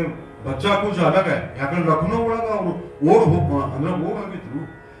ये बच्चा कुछ अलग है. ಯಾಕಂದ್ರೆ ಲಕ್ನೋ ಒಳಗ ಅವರು ಅಂದ್ರೆ ಹೋಗಿದ್ರು.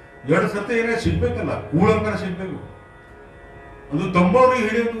 2 ಸರ್ತಿ ಏನೇ ಸಿಗ್ಬೇಕಲ್ಲ, ಕೂಳಂಕರ ಸಿಗ್ಬೇಕು. ಅದು ತಂಬಾರಿ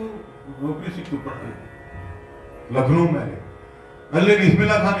ಹಿಡಿಯೋದು ನೌಕರಿ ಸಿಕ್ತು ಲಕ್ನೋ ಮೇಲೆ. ಅಲ್ಲಿ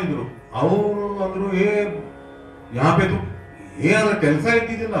ಬಿಸ್ಮಿಲ್ಲಾ ಖಾನ್ ಇದ್ರು. ಅವರು ಅಂದ್ರು यहाँ पे तो ಅಂದ್ರೆ ಕೆಲಸ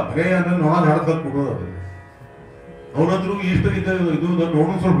ಇದ್ದಿದ್ದಿಲ್ಲ, ಬರೇ ಅಂದ್ರೆ ನೋಡ ಹಾಡ್ಸಲ್ ಕೊಡೋದು. ಅದ್ರ ಅವನಂದ್ರು ಇಷ್ಟ ಇದು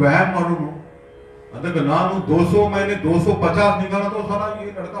ನೋಡು, ಸ್ವಲ್ಪ ವ್ಯಾಯಾಮ ಮಾಡೋನು. ಅದಕ್ಕೆ ನಾನು 200 मैंने 250 निकाला तो सारा ये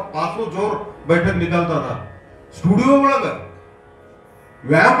लड़का 500 जोर बैठक निकालता था स्टूडियो ಒಳಗ.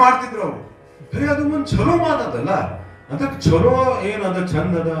 ವ್ಯಾಯಾಮ ಮಾಡ್ತಿದ್ರು ಅವರು. ಖರೆ ಅದು ಒಂದು ಚಲೋ ಮಾತದಲ್ಲ, ಅದಕ್ಕೆ ಚಲೋ ಏನದ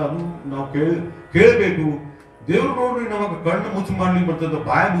ಚಂದ ಅದ, ಅದು ನಾವು ಕೇಳಬೇಕು. ದೇವ್ರು ನೋಡ್ರಿ ನಮಗ ಕಣ್ಣು ಮುಚ್ಚು ಮಾಡ್ಲಿಕ್ಕೆ ಬರ್ತದ,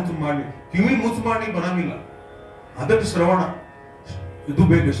 ಬಾಯ ಮುಚ್ಚು ಮಾಡ್ಲಿ, ಕಿವಿ ಮುಚ್ಚು ಮಾಡ್ಲಿಕ್ಕೆ ಬರಂಗಿಲ್ಲ. ಅದಕ್ಕೆ ಶ್ರವಣ ಇದು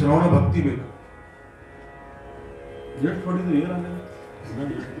ಬೇಕು, ಶ್ರವಣ ಭಕ್ತಿ ಬೇಕು. ಎಷ್ಟು ಹೊಡಿದ್ರು ಏನಾಗಲ್ಲ,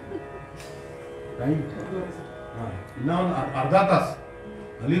 ಇನ್ನ ಒಂದು ಅರ್ಧ ತಾಸು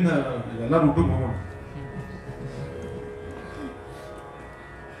ಅಲ್ಲಿಂದ ಎಲ್ಲ ಊಟಕ್ಕೆ ಹೋಗೋಣ.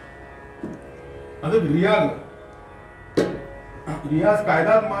 ಅದಕ್ಕೆ ರಿಯಾಜ್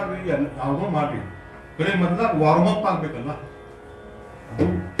ಕಾಯ್ದಾದ್ ಮಾಡ್ರಿ, ಯಾವುದೋ ಮಾಡ್ರಿ. ಕಡೆ ಮೊದಲ ವಾರ್ಮ್ ಅಪ್ ಆಗ್ಬೇಕಲ್ಲ.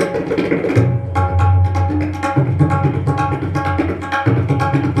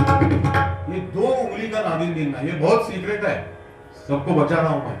 ये 2 उंगली का नादिन गिनना, ये बहुत सीक्रेट है, सबको बचा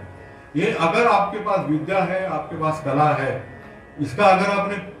रहा हूं मैं. ये अगर आपके पास विद्या है, आपके पास कला है, इसका अगर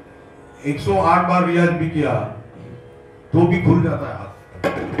आपने 108 बार रियाज भी किया तो भी खुल जाता है हाथ.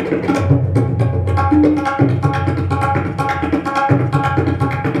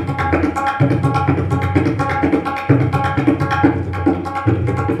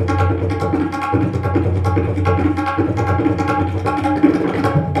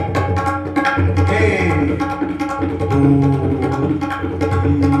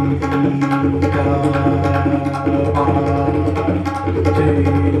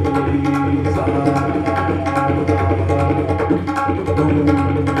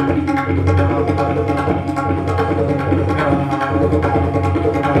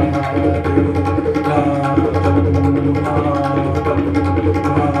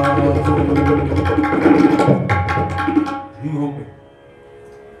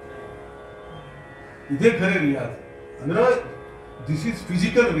 ಇದೇ ಖರೆ ರಿಯಾಜ್ ಅಂದ್ರೆ this is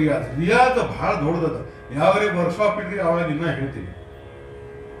physical Riyaz. Riyaz ಬಹಳ ದೊಡ್ಡದ. ಯಾವರೇ ವರ್ಕ್ಶಾಪ್ ಇಡ್ರಿ ಅವಾಗ ಇನ್ನ ಹೇಳ್ತೀನಿ.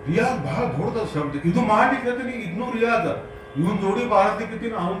 ರಿಯಾಜ್ ಬಹಳ ದೊಡ್ಡದ ಶಬ್ದ. ಇದು ಮಾಡ್ಲಿಕ್ಕೆ ನೀವು ಇದನ್ನೂ ರಿಯಾಜ್, ಇವನ್ ಜೋಡಿ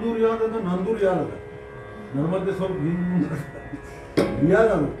ಬಾರತಿಕತ್ತೀನಿ, ಅವನದು ರಿಯಾಜ್ ಅದ, ನಂದು ರಿಯಾಜ್ ಅದ. ನನ್ನ ಮಧ್ಯೆ ಸ್ವಲ್ಪ रियाज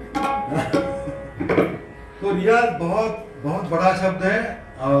तो रियाज बहुत बहुत बड़ा शब्द है.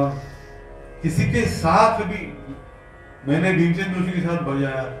 और किसी के साथ भी मैंने भीमसेन जोशी के साथ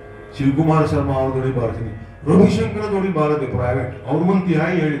बजाया, शिव कुमार शर्मा और थोड़ी बार रविशंकर थोड़ी बार प्राइवेट और मन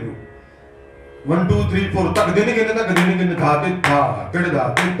तिहाई ಹೇಳಿದ್ರು 1 2 3 4 तक देने के धाते था कड़े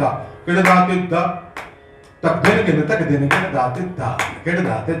धाते था कड़े धाते था तक देने के धाते था कड़े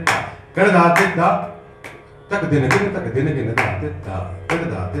धाते था कड़े धाते था तक देने के धाते था कड़े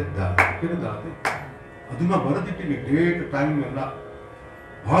धाते था कड़े धाते. ಅದನ್ನ ಬರೆದಿಟ್ಟಿನಿ ಡೇಟ್ ಟೈಮ್ ಎಲ್ಲ.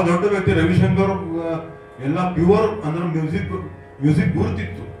 ಬಹಳ ದೊಡ್ಡ ವ್ಯಕ್ತಿ ರವಿಶಂಕರ್ ಎಲ್ಲ ಪ್ಯೂರ್ ಅಂದ್ರೆ ಮ್ಯೂಸಿಕ್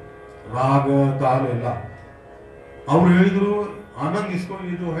ಗುರುತಿತ್ತು, ರಾಗ ತಾल ಎಲ್ಲ. ಅವ್ರು ಹೇಳಿದ್ರು आनंद इसको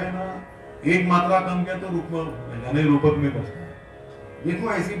ये जो है ना एक मात्रा कम किया तो रूप यानी रूपक में बचता है, देखो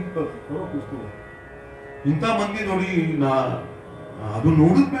ऐसे करो कुछ तो. ಇಂಥ ಮಂದಿ ನೋಡಿ ಅದು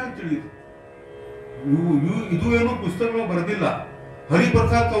ನೋಡಿದ್ಮೇಲೆ ತಿಳಿಯಿತು. ಇದು ಏನು ಪುಸ್ತಕಗಳು ಬರೆದಿಲ್ಲ.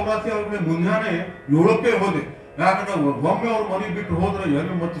 ಹರಿಪ್ರಸಾದ್ ಚೌರಾಸಿ ಅವ್ರಿಗೆ ಮುಂಜಾನೆ 7ಕ್ಕೆ ಹೋದೆ. ಯಾಕಂದ್ರೆ ಒಮ್ಮೆ ಅವ್ರ ಮನೆ ಬಿಟ್ಟು ಹೋದ್ರೆ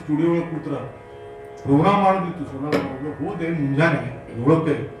ಎಲ್ಲಿ ಮತ್ತೆ ಸ್ಟುಡಿಯೋ ಒಳಗೆ ಕೂತ್ರ ಪ್ರೋಗ್ರಾಮ್ ಮಾಡೋದಿತ್ತು. ಹೋದೆ ಮುಂಜಾನೆ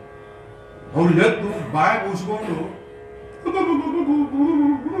 7ಕ್ಕೆ. ಅವ್ರು ಎದ್ದು ಬಾಯಿ ಮುಚ್ಕೊಂಡು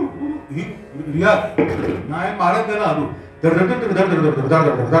ರಿಯಾಜ್ ನಾ ಏನ್ ಮಾಡೋದಲ್ಲ ಅದು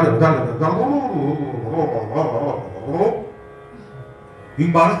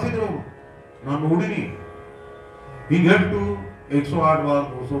ಹಿಂಗ್ ಬಾರಿಸ್ತಿದ್ರು ಅವ್ರು, ನಾನು ನೋಡಿನಿ. ಹಿಂಗ್ ಎಷ್ಟು 108 ಬಾರ್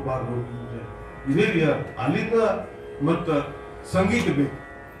 200 ಬಾರ್ ಇದೇ ರಿಯಾಜ್. ಅಲ್ಲಿಂದ ಮತ್ತ ಸಂಗೀತ ಬೇಕು,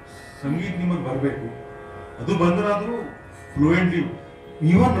 ಸಂಗೀತ ನಿಮಗೆ ಬರಬೇಕು. ಅದು ಬಂದ್ರಾದ್ರೂ ಫ್ಲೂಯೆಂಟ್ಲಿ.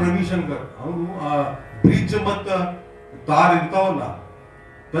 ಈವನ್ ರವಿಶಂಕರ್ ಅವರು ಆ ಬ್ರಿಡ್ಜ್ ಮತ್ತ ತಾರ್ ಇರ್ತಾವಲ್ಲ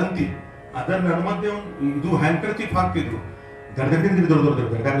ತಂತಿ, ಅದರ ನಡ್ಮಧ್ಯೆ ಇದು ಹ್ಯಾಂಕರ್ಚಿಪ್ ಹಾಕ್ತಿದ್ರು.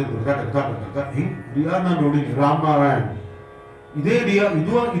 ಹಿಂಗ್ ರಿಯಾಜ್ ನಾನು ನೋಡಿನಿ. ರಾಮ್ ನಾರಾಯಣ್ ಇದೇ ರಿಯಾಜ್.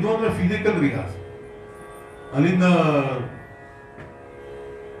 ಇದು ಅಂದ್ರೆ ಫಿಸಿಕಲ್ ರಿಯಾಜ್. ಅಲ್ಲಿಂದ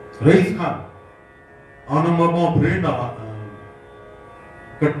ರईस ಖಾನ್ ಅವನೊಬ್ಬ ಫ್ರೆಂಡ್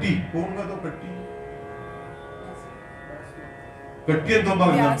ಕಟ್ಟಿ ಕೋಣಗದು ಕಟ್ಟಿ ಅಂತ ಒಬ್ಬ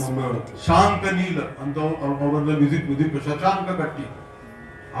ಶಾಂತ ನೀಲ್ ಅಂತ ಅವ್ರನ್ನ ವಿಸಿಟ್ ಶಶಾಂಕ ಕಟ್ಟಿ.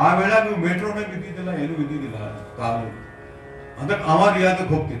 ಆ ವೇಳೆ ನೀವು ಮೆಟ್ರೋನಾಗ ಬಿದ್ದಿದ್ದಿಲ್ಲ, ಏನು ಬಿದ್ದಿದ್ದಿಲ್ಲ ಕಾಲು. ಅದಕ್ಕೆ ಅವ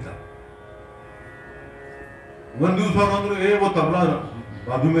ರಿಯಾಜಕ್ಕೆ ಹೋಗ್ತಿದ್ದ. ಒಂದ್ ದಿವಸ ಅವ್ರಂದ್ರು ತಬ್ಲಾ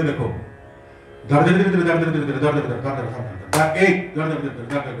ಬಾಜು ಮೇಲೆ ರೆಖೋ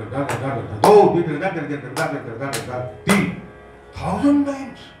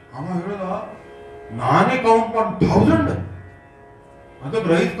ನಾನೇ ಕೌಂಟ್ ಮಾಡಿ 1000. ಅದಕ್ಕೆ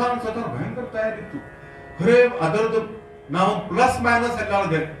ರईस ಖಾನ್ ಸತರ ಭಯಂಕರ ತಯಾರಿತ್ತು. ಖರೆ ಅದರದ್ದು ನಾವು ಪ್ಲಸ್ ಮೈನಸ್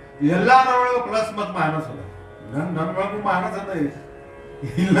ಎಲ್ಲಾರೊಳಗೆ ಪ್ಲಸ್ ಮತ್ತು ಮೈನಸ್ ಅದ. ನನ್ನೊಳಗೂ ಮೈನಸ್ ಅದ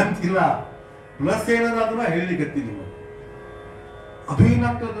ಇಲ್ಲಂತಿಲ್ಲ. ಪ್ಲಸ್ ಏನದ ಅದನ್ನ ಹೇಳಿಕತ್ತೀನಿ. ಅದು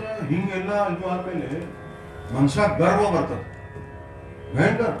ಏನಾಗ್ತದ, ಹಿಂಗೆಲ್ಲ ಇದು ಆದ್ಮೇಲೆ ಮನುಷ್ಯ ಗರ್ವ ಬರ್ತದ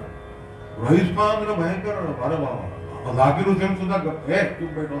ಭಯಂಕರ. ರईस ಖಾನ್ ಅಂದ್ರೆ ಭಯಂಕರ ಬಾರ ಜಾಕಿರ್ ಹುಸೇನ್ ಸುಧಾ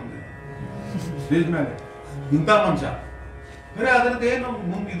ಬೇಟು ಅಂದ ಸ್ಟೇಜ್ ಮೇಲೆ ಇಂಥ ಮನುಷ್ಯ. ಖರೆ ಅದರದ್ದು ಏನು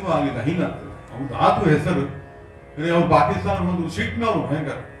ಮುಂದೆ ಇದು ಆಗಿಲ್ಲ, ಹಿಂಗಾಗ್ತದೆ. ಅವ್ರದ್ದು ಆತು ಹೆಸರು. ಅವ್ರು ಪಾಕಿಸ್ತಾನ ಒಂದು ಸಿಟ್ನವ್ರು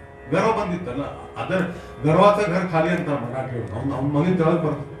ಭಯಂಕರ ಗರ್ವ ಬಂದಿತ್ತಲ್ಲ, ಅದರ ಗರ್ವಾತ ಘರ್ ಖಾಲಿ ಅಂತ ಮರಾಠಿ ಅವ್ನ ಮನೆ ತೆಳಗ್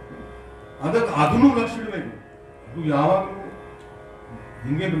ಬರ್ತದೆ. ಅದಕ್ಕೆ ಅದನ್ನು ಲಕ್ಷ ಇಡಬೇಕು. ಅದು ಯಾವಾಗಲೂ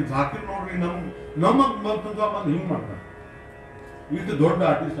ಹಿಂಗೆ ಜಾಕಿರ್ ನೋಡ್ರಿ ನಮ್ಮ ಬಂದು ಹಿಂಗ್ ಮಾಡ್ತಾರೆ. ಇಷ್ಟು ದೊಡ್ಡ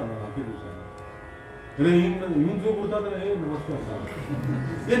ಆರ್ಟಿಸ್ಟ್ ಅಲ್ಲ ಜಾಕಿರ್ ಹುಸೇನ್. ಹಿಂಗ್ ಕೊಡ್ತಾದ್ರೆ ನಮಸ್ತೆ ಅಂತ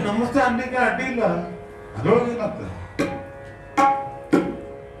ನಮಸ್ತೆ ಅನ್ನಕ್ಕೆ ಅಡ್ಡಿ ಇಲ್ಲ. ಅದ್ರೊಳಗೆ ಏನಾಗ್ತದೆ,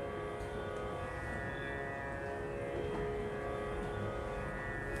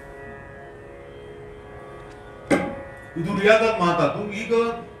 ಇದು ರಿಯಾಜ್ ಮಾತಾತು. ಈಗ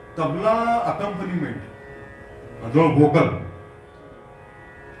ತಬ್ಲಾ ಅಕಂಪನಿಮೆಂಟ್ ಅದ್ರೊಳಗೆ ವೋಕಲ್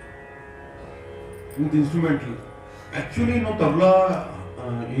ವಿತ್ ಇನ್ಸ್ಟ್ರೂಮೆಂಟಲ್. ಆಕ್ಚುಲಿ ನಾವು tabla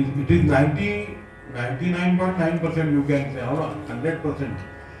it is 99.9% you can say, or 100%.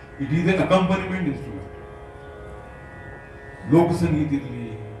 It is N accompaniment instrument. ಲೋಕ ಸಂಗೀತ ಇರಲಿ,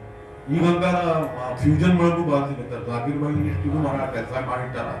 ಈಗ ಹಂಗಾರ ಫ್ಯೂಷನ್ ಒಳಗೂ ಬಾರಿಸಿರ್ತಾರೆ. ಜಾಕಿರ್ ಬಾಯಿ ಇಷ್ಟು ಕೆಲಸ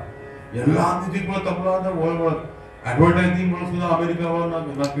ಮಾಡಿಟ್ಟಾರ. ಎಲ್ಲಾ ಮ್ಯೂಸಿಕ್ಗಳು ತಬ್ಲಾದ ಒಳಗೊಳಗೆ ಅಡ್ವರ್ಟೈಸಿಂಗ್ ಸುಧಾ ಅಮೆರಿಕ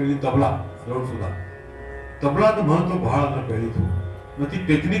ನಾ ಕೇಳಿದ ತಬ್ಲಾ ಅದರೊಳಗೆ ಸುಧಾ ತಬ್ಲಾದ ಮಹತ್ವ ಬಹಳ ಅದ್ರ ಬೆಳೀತು. ಮತ್ತೆ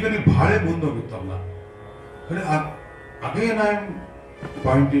ಟೆಕ್ನಿಕಲಿ ಬಹಳ ಮುಂದೋಗಿತ್ತು ತಬ್ಲಾ. ಖರೆ again I am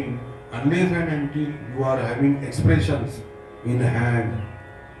Poynting, unless and until you are having expressions in hand,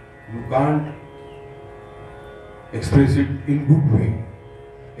 you can't express it in good way.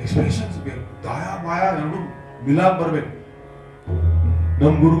 Expressions ಬೇಕು, ದಾಯ ಮಾಯ ಎರಡು ಮಿಲಾಪ್ ಬರ್ಬೇಕು.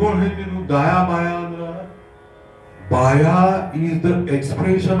 ನಮ್ಮ ಗುರುಗಳು ಹೇಳಿದ್ರು ದಾಯ ಮಾಯ ಅಂದ್ರ ಬಾಯ is the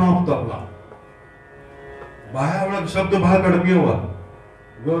expression of tabla. ಬಾಯ ಒಳಗೆ ಶಬ್ದ ಬಹಳ ಕಡಿಮೆ ಅವ.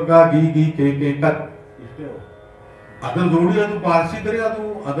 ಗ ಗಿ ಗಿ ಕೆ ಕೆ ಕತ್ ಇಷ್ಟೇ ಅವ. ಅದರ ಜೋಡಿ ಅದು ಬಾರಿಸಿದ್ರೆ ಅದು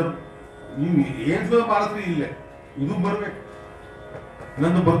ಅದರ ನೀವು ಏನ್ ಸುದ ಬಾರಿಸ್ರಿ ಇಲ್ಲೇ ಇದು ಬರ್ಬೇಕು.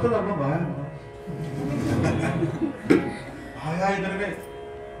 ನನ್ನ ಬರ್ತದಲ್ಲ ಬಾಯ ಬಾಯ ಇದ್ರೆ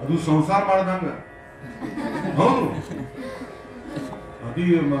ಅದು ಸಂಸಾರ ಮಾಡ್ದಂಗ. ಹೌದು, ಅದಿ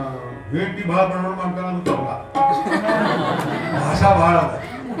ಹೇಟಿ ಬಹಳ ಬಡವಣ ಮಾಡ್ತಾರ ಅದು ತಬ್ಲಾ. ಭಾಷಾ ಬಹಳ ಅದ.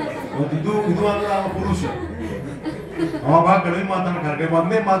 ಮತ್ತು ಇದು ಅಂದ್ರೆ ಅವ ಪುರುಷ, ಅವ ಬಹಳ ಕಡಿಮೆ ಮಾತಾಡ್ತಾರೆ.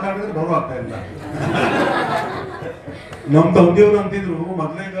 ಮೊದಲೇ ಮಾತಾಡಿದ್ರೆ ಗೌರವ ಆಗ್ತಾ ಇಲ್ಲ. ನಮ್ ತಂದೆಯವ್ರು ಅಂತಿದ್ರು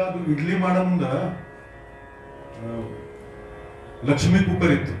ಮೊದ್ಲೇಗ ಅದು ಇಡ್ಲಿ ಮಾಡೋ ಮುಂದ ಲಕ್ಷ್ಮಿ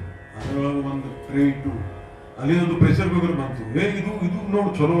ಕುಕ್ಕರ್ ಇತ್ತು, ಅದ್ರೊಳಗೆ ಒಂದು ಟ್ರೇ ಇಟ್ಟು ಅಲ್ಲಿ ಒಂದು ಪ್ರೆಷರ್ ಕುಕ್ಕರ್ ಬಂತು. ಇದು ನೋಡು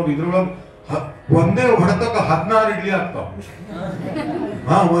ಚಲೋ, ಇದ್ರೊಳಗೆ ಒಂದೇ ಹೊಡೆತಕ್ಕ 16 ಇಡ್ಲಿ ಆಗ್ತಾವ.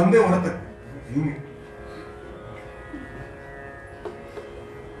 ಒಂದೇ ಹೊಡೆತಕ್ಕ ಹಿಂಗೆ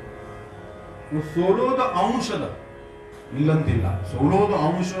ಸೋಲೋದ ಅಂಶದ ಇಲ್ಲಂತಿಲ್ಲ. ಸೋಲೋದ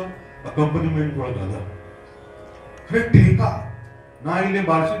ಅಂಶ ಅಕಂಪನಿಮೆಂಟ್ ಒಳಗದ. ಟೇಕ ನಾ ಇಲ್ಲಿ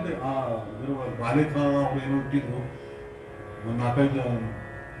ಬಾರಿಸಿದ್ದೆ. ಬಾಲಿಖಾನ ಅವ್ರು ಏನೋ ಇಟ್ಟಿದ್ರು, ಒಂದು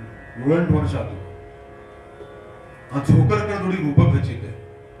 4-5-7-8 ವರ್ಷ ಆಯ್ತು. ಆ ಝೋಕರ್ಕರ್ ನೋಡಿ ರೂಪಕ್ಕೆ ಹಚ್ಚಿದ್ದೆ,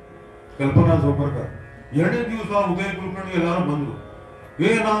 ಕಲ್ಪನಾ ಝೋಕರ್ಕರ್. ಎರಡನೇ ದಿವಸ ಉದಯ ಕುಲಕರ್ಣಿ ಎಲ್ಲಾರು ಬಂದ್ರು.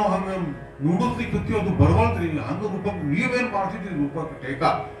 ನಾವು ಹಂಗ ನುಡಿಸ್ಲಿಕ್ಕೆ ಅದು ಬರವಲ್ತ್ರಿ, ಹಂಗ ರೂಪಕ್ಕೆ ನೀವೇನ್ ಮಾಡ್ತಿದ್ರಿ ರೂಪಕ್ಕೆ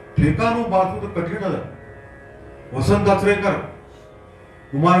ಠೇಕಾನು ಬಾರಿಸೋದು ಕಠಿಣ ಅದ. ವಸಂತ ಅಚ್ರೇಕರ್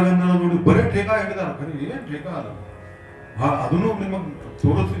ಕುಮಾರಗಂಧನ ನೋಡಿ ಬರೀ ಠೇಕಾ ಹೇಳಿದಾರ, ಖರೀ ಏನ್ ಠೇಕಾ ಅದ ಅದನ್ನು ನಿಮಗೆ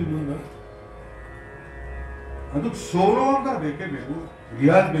ತೋರಿಸ್ತೀವಿ ಮುಂದೆ. ಅದಕ್ಕೆ ಸೋಲೋ ಅಂತ ಬೇಕೇ ಬೇಕು,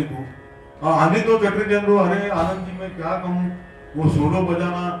 रियाज ಬೇಕು. अनिल चटर्जी अंदर अरे आनंद जी मैं क्या कहूँ, वो सोलो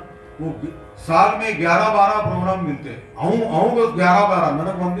बजाना वो साल में 11-12 प्रोग्राम मिलते. बस 11-12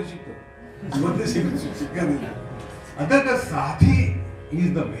 ನನಗೆ ಒಂದೇ ಸಿಕ್ಕಿಲ್ಲ. ಅದಕ್ಕೆ ಸಾಥಿ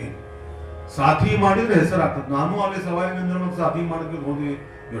ಈಸ್ ದ ಮೇನ್. ಸಾಥಿ ಮಾಡಿದ್ರೆ ಹೆಸರಾಗ್ತದೆ. ನಾನು ಅಲ್ಲಿ ಸವಾಯಿ ಗಂಜನ ಸಾಥಿ ಮಾಡಿದ್ರೆ ಹೋಗಿ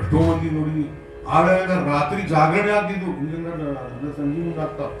ಎಷ್ಟೋ ಮಂದಿ ನೋಡಿ ಆಗ ರಾತ್ರಿ ಜಾಗರಣೆ ಆಗ್ತಿದ್ದು, ಸಂಜೆ ಮುಂದೆ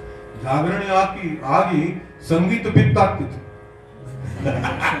ಆಗ್ತಾ ಜಾಗರಣೆ ಆಗಿ ಸಂಗೀತ ಬಿತ್ತಾಗ್ತಿತ್ತು.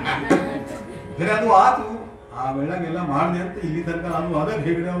 ಬೇರೆ ಅದು ಆತು ಆ ವೇಳೆಗೆಲ್ಲ ಮಾಡಿದೆ ಅಂತ ಇಲ್ಲಿ ತನಕ ನಾನು ಅದಕ್ಕೆ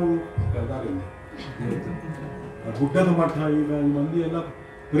ಹೆಗಡೆ ಅವರು ಕರ್ದಾರಿಲ್ಲ. ಗುಡ್ಡದ ಮಠ ಈಗ ಈ ಮಂದಿ ಎಲ್ಲ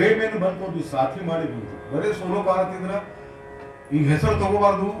ಪ್ರೇಮೇನು ಬಂತು, ಸಾಥಿ ಮಾಡಿ ಬಂತು. ಬರೀ ಸೋಲೋ ಭಾರತಿದ್ರ ಈಗ ಹೆಸರು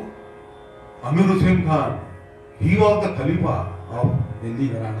ತಗೋಬಾರ್ದು. Amir Hussain Khan, he was the Khalifa of Delhi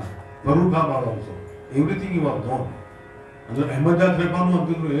Gharana. Farrukhabad also, everything he was known. अंदर अहमद जाद रहबानू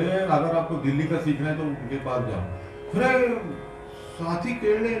अंतिम अगर आपको दिल्ली का सीखना है तो उनके पास जाओ. फिर साथी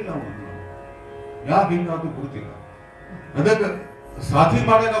ಕೇಳಲೇ ಇಲ್ಲ ಅವನು, ಯಾಕೆ ಹಿಂಗಾದ್ರು ಗೊತ್ತಿಲ್ಲ. ಅದಕ್ಕೆ ಸಾಥಿ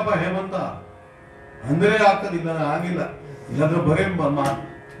ಮಾಡಬೇಕಪ್ಪ ಹೇಮಂತ ಅಂದ್ರೆ ಆಗ್ತದಿಲ್ಲ, ಆಗಿಲ್ಲ. ಇಲ್ಲಾಂದ್ರೆ ಬರೇ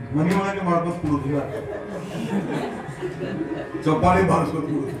ಮನೆಯೊಳಗೆ ಮಾಡ್ಕೊಂಡು ಕೂಡುದಿಲ್ಲ, ಚಪ್ಪಾಳಿ ಬಾರಿಸ್ಕೊಂಡು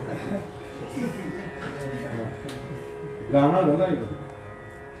ಕೂಡುದು. ಗಾನ ಅದಲ್ಲ ಇದು.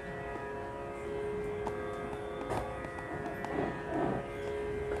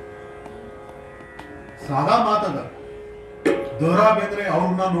 ಸಾದಾ ಮಾತದ. ದರಾ ಬೇಂದ್ರೆ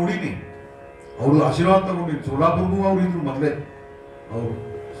ಅವ್ರನ್ನ ನೋಡಿನಿ, ಅವರು ಆಶೀರ್ವಾದ ತಗೊಂಡಿದ್ರು. ಸೋಲಾಪುರ್ಗೂ ಅವ್ರು ಇದ್ರು ಮೊದಲೇ, ಅವರು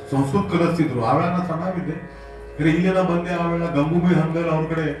ಸಂಸ್ಕೃತ ಕಲಿಸ್ತಿದ್ರು. ಆವೇಳ ನಾ ಸಣ್ಣವಿದ್ದೆ, ಇಲ್ಲೆಲ್ಲ ಬಂದೆ. ಆವೇಳ ಗಂಗೂಬಿ ಹಂಗಲ್ ಅವ್ರ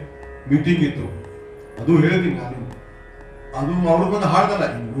ಕಡೆ ಮೀಟಿಂಗ್ ಇತ್ತು, ಅದು ಹೇಳಿದೀನಿ ನಾನು. ಅದು ಅವ್ರು ಬಂದು ಹಾಡ್ದಲ್ಲ,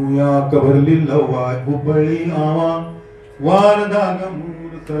 ಇನ್ನು ಯಾಕ ಬರ್ಲಿಲ್ಲವ್ವ ಹುಬ್ಬಳ್ಳಿ ಆವ ವಾರದಾಗ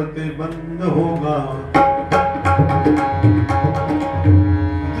 3 ಸರ್ತೆ ಬಂದ ಹೋಗ.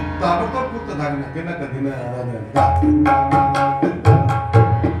 ಇದು ತಾಬರ್ತಾವ್ ಕೂರ್ತದ ಹಾಗೆ ನಕ್ಕೆನ ಕದಿನ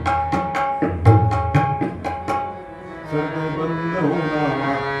ಸರ್ತೆ ಬಂದ ಹೋಗ.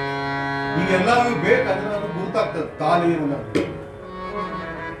 ಈಗೆಲ್ಲ ಬೇಕಾದ್ರೆ ಅದು ಗುರ್ತಾಗ್ತದೆ ತಾಲಿ ಏನಲ್ಲ.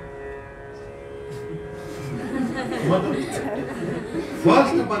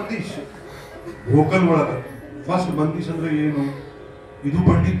 ಫಸ್ಟ್ ಬಂದೀಶ್ ವೋಕಲ್ ಒಳಗ ಫಸ್ಟ್ ಬಂದೀಶ್ ಅಂದ್ರೆ ಏನು, ಇದು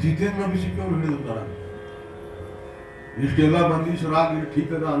ಪಂಡಿತ್ ಜಿತೇಂದ್ರ ಅಭಿಷೇಕ್ ಅವ್ರು ಹೇಳಿದ್ರು. ಇಷ್ಟೆಲ್ಲ ಬಂದೀಶ್ ರಾಗ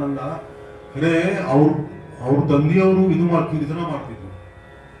ಠೀಕ್ ಅದ ಆನಂದ. ಖರೆ ಅವ್ರ ತಂದೆಯವರು ಇದು ಕೀರ್ತನ ಮಾಡ್ತಿದ್ರು.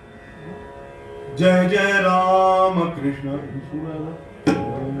 ಜಯ ಜಯ ರಾಮ ಕೃಷ್ಣ,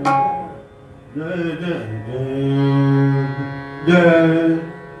 ಜಯ ಜಯ ಜಯ ಜಯ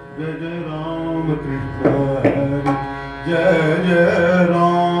जय जय राम कृष्ण हरि, जय जय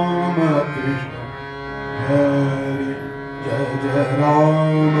राम कृष्ण हरि, जय जय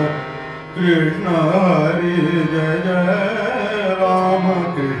राम कृष्ण हरि, जय जय राम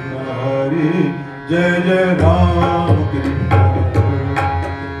कृष्ण हरि, जय जय राम कृष्ण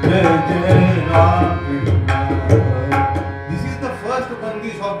जय जय Ram Krishna. This is the first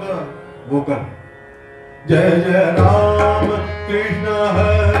bandish of the vocal. जय जय राम कृष्ण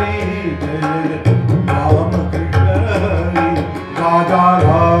हरि, जय जय राम कृष्ण हरि, राजा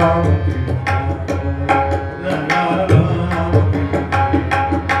राम कृष्ण राम कृष्ण.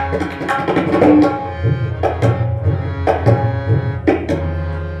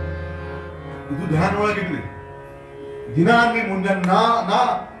 ಇದು ಧ್ಯಾನ ಒಳಗಿಡ್ರಿ. ದಿನ ಅಂತೀನಿ ಮುಂಜಾನೆ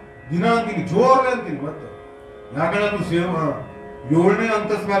ದಿನ ಅಂತೀನಿ, ಜೋರ್ಗೆ ಅಂತೀನಿ. ಮತ್ತೆ ಯಾಕಂದ್ರೆ ಅದು 7ನೇ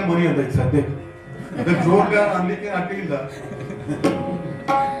ಅಂತಸ್ತು ಮೇಲೆ ಮನಿ ಅದ ಈಗ ಸದ್ಯಕ್ಕೆ. अगर जोर का अनलिखे अकेला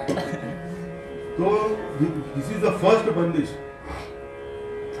तो दिस इज द फर्स्ट बंदिश.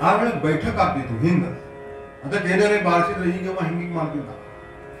 ಆಮೇಲೆ बैठक ಆಗ್ತಿತ್ತು ಹಿಂಗ. ಅದಕ್ಕೆ ಏನಾರೇ ಬಾರಿಸಿದ್ರೆ ಈಗ ಹಿಂಗಿಂಗ್ ಮಾಡ್ತಿದ್ದ.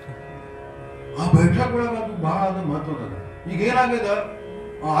 ಆ बैठक ಒಳಗೆ ಅದು ಬಹಳ ಅದ ಮಹತ್ವದ. ಈಗ ಏನಾಗ್ಯದ,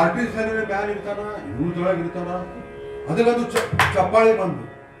 ಆರ್ಟಿಸ್ಟ್ ಏನಾರೇ ಮ್ಯಾನ್ ಇರ್ತಾನ, ಇವ್ರ ತೊಳಗೆ ಇರ್ತಾನ, ಅದಕ್ಕೆ ಅದು ಚಪ್ಪಾಳಿ ಬಂದು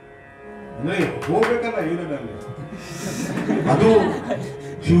ಅಂದ್ರೆ ಹೋಗ್ಬೇಕಲ್ಲ ಏನಾಗಲ್ಲ. ಅದು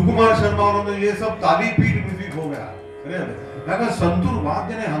शिवकुमार शर्मा और ये सब ताली पीट म्यूजिक हो गया. याकंದ್ರೆ संतूर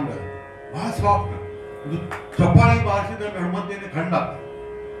वाद्यने हंग बहಳ ಸಾಫ್ಟ್. ಇದು ಚಪ್ಪಾಳಿ ಬಾರಿಸಿದ್ರೆ ಗಣಮಂತೇನೆ ಖಂಡ.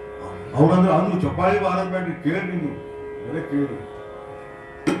 ಅವನಂದ್ರೆ ಅಂದ್ರು ಚಪ್ಪಾಳಿ ಬಾರದ ಬೇಡ, ಕೇಳಿ ನೀವು ಅದೇ ಕೇಳಿ.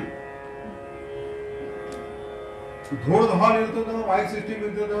 ಧೋಳದ ಹಾಲ್ ಇರ್ತದ, ಮೈಕ್ ಸಿಸ್ಟಮ್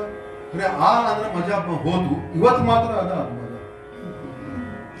ಇರ್ತದ. ಖರೆ ಆ ಅಂದ್ರೆ ಮಜಾ ಹೋದು. ಇವತ್ತು ಮಾತ್ರ ಅದ ಮಜಾ.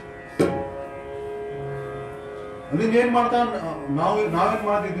 ಅದನ್ನ ಏನ್ ಮಾಡ್ತಾ ನಾವೇನ್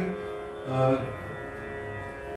ಮಾಡ್ತಿದ್ವಿ,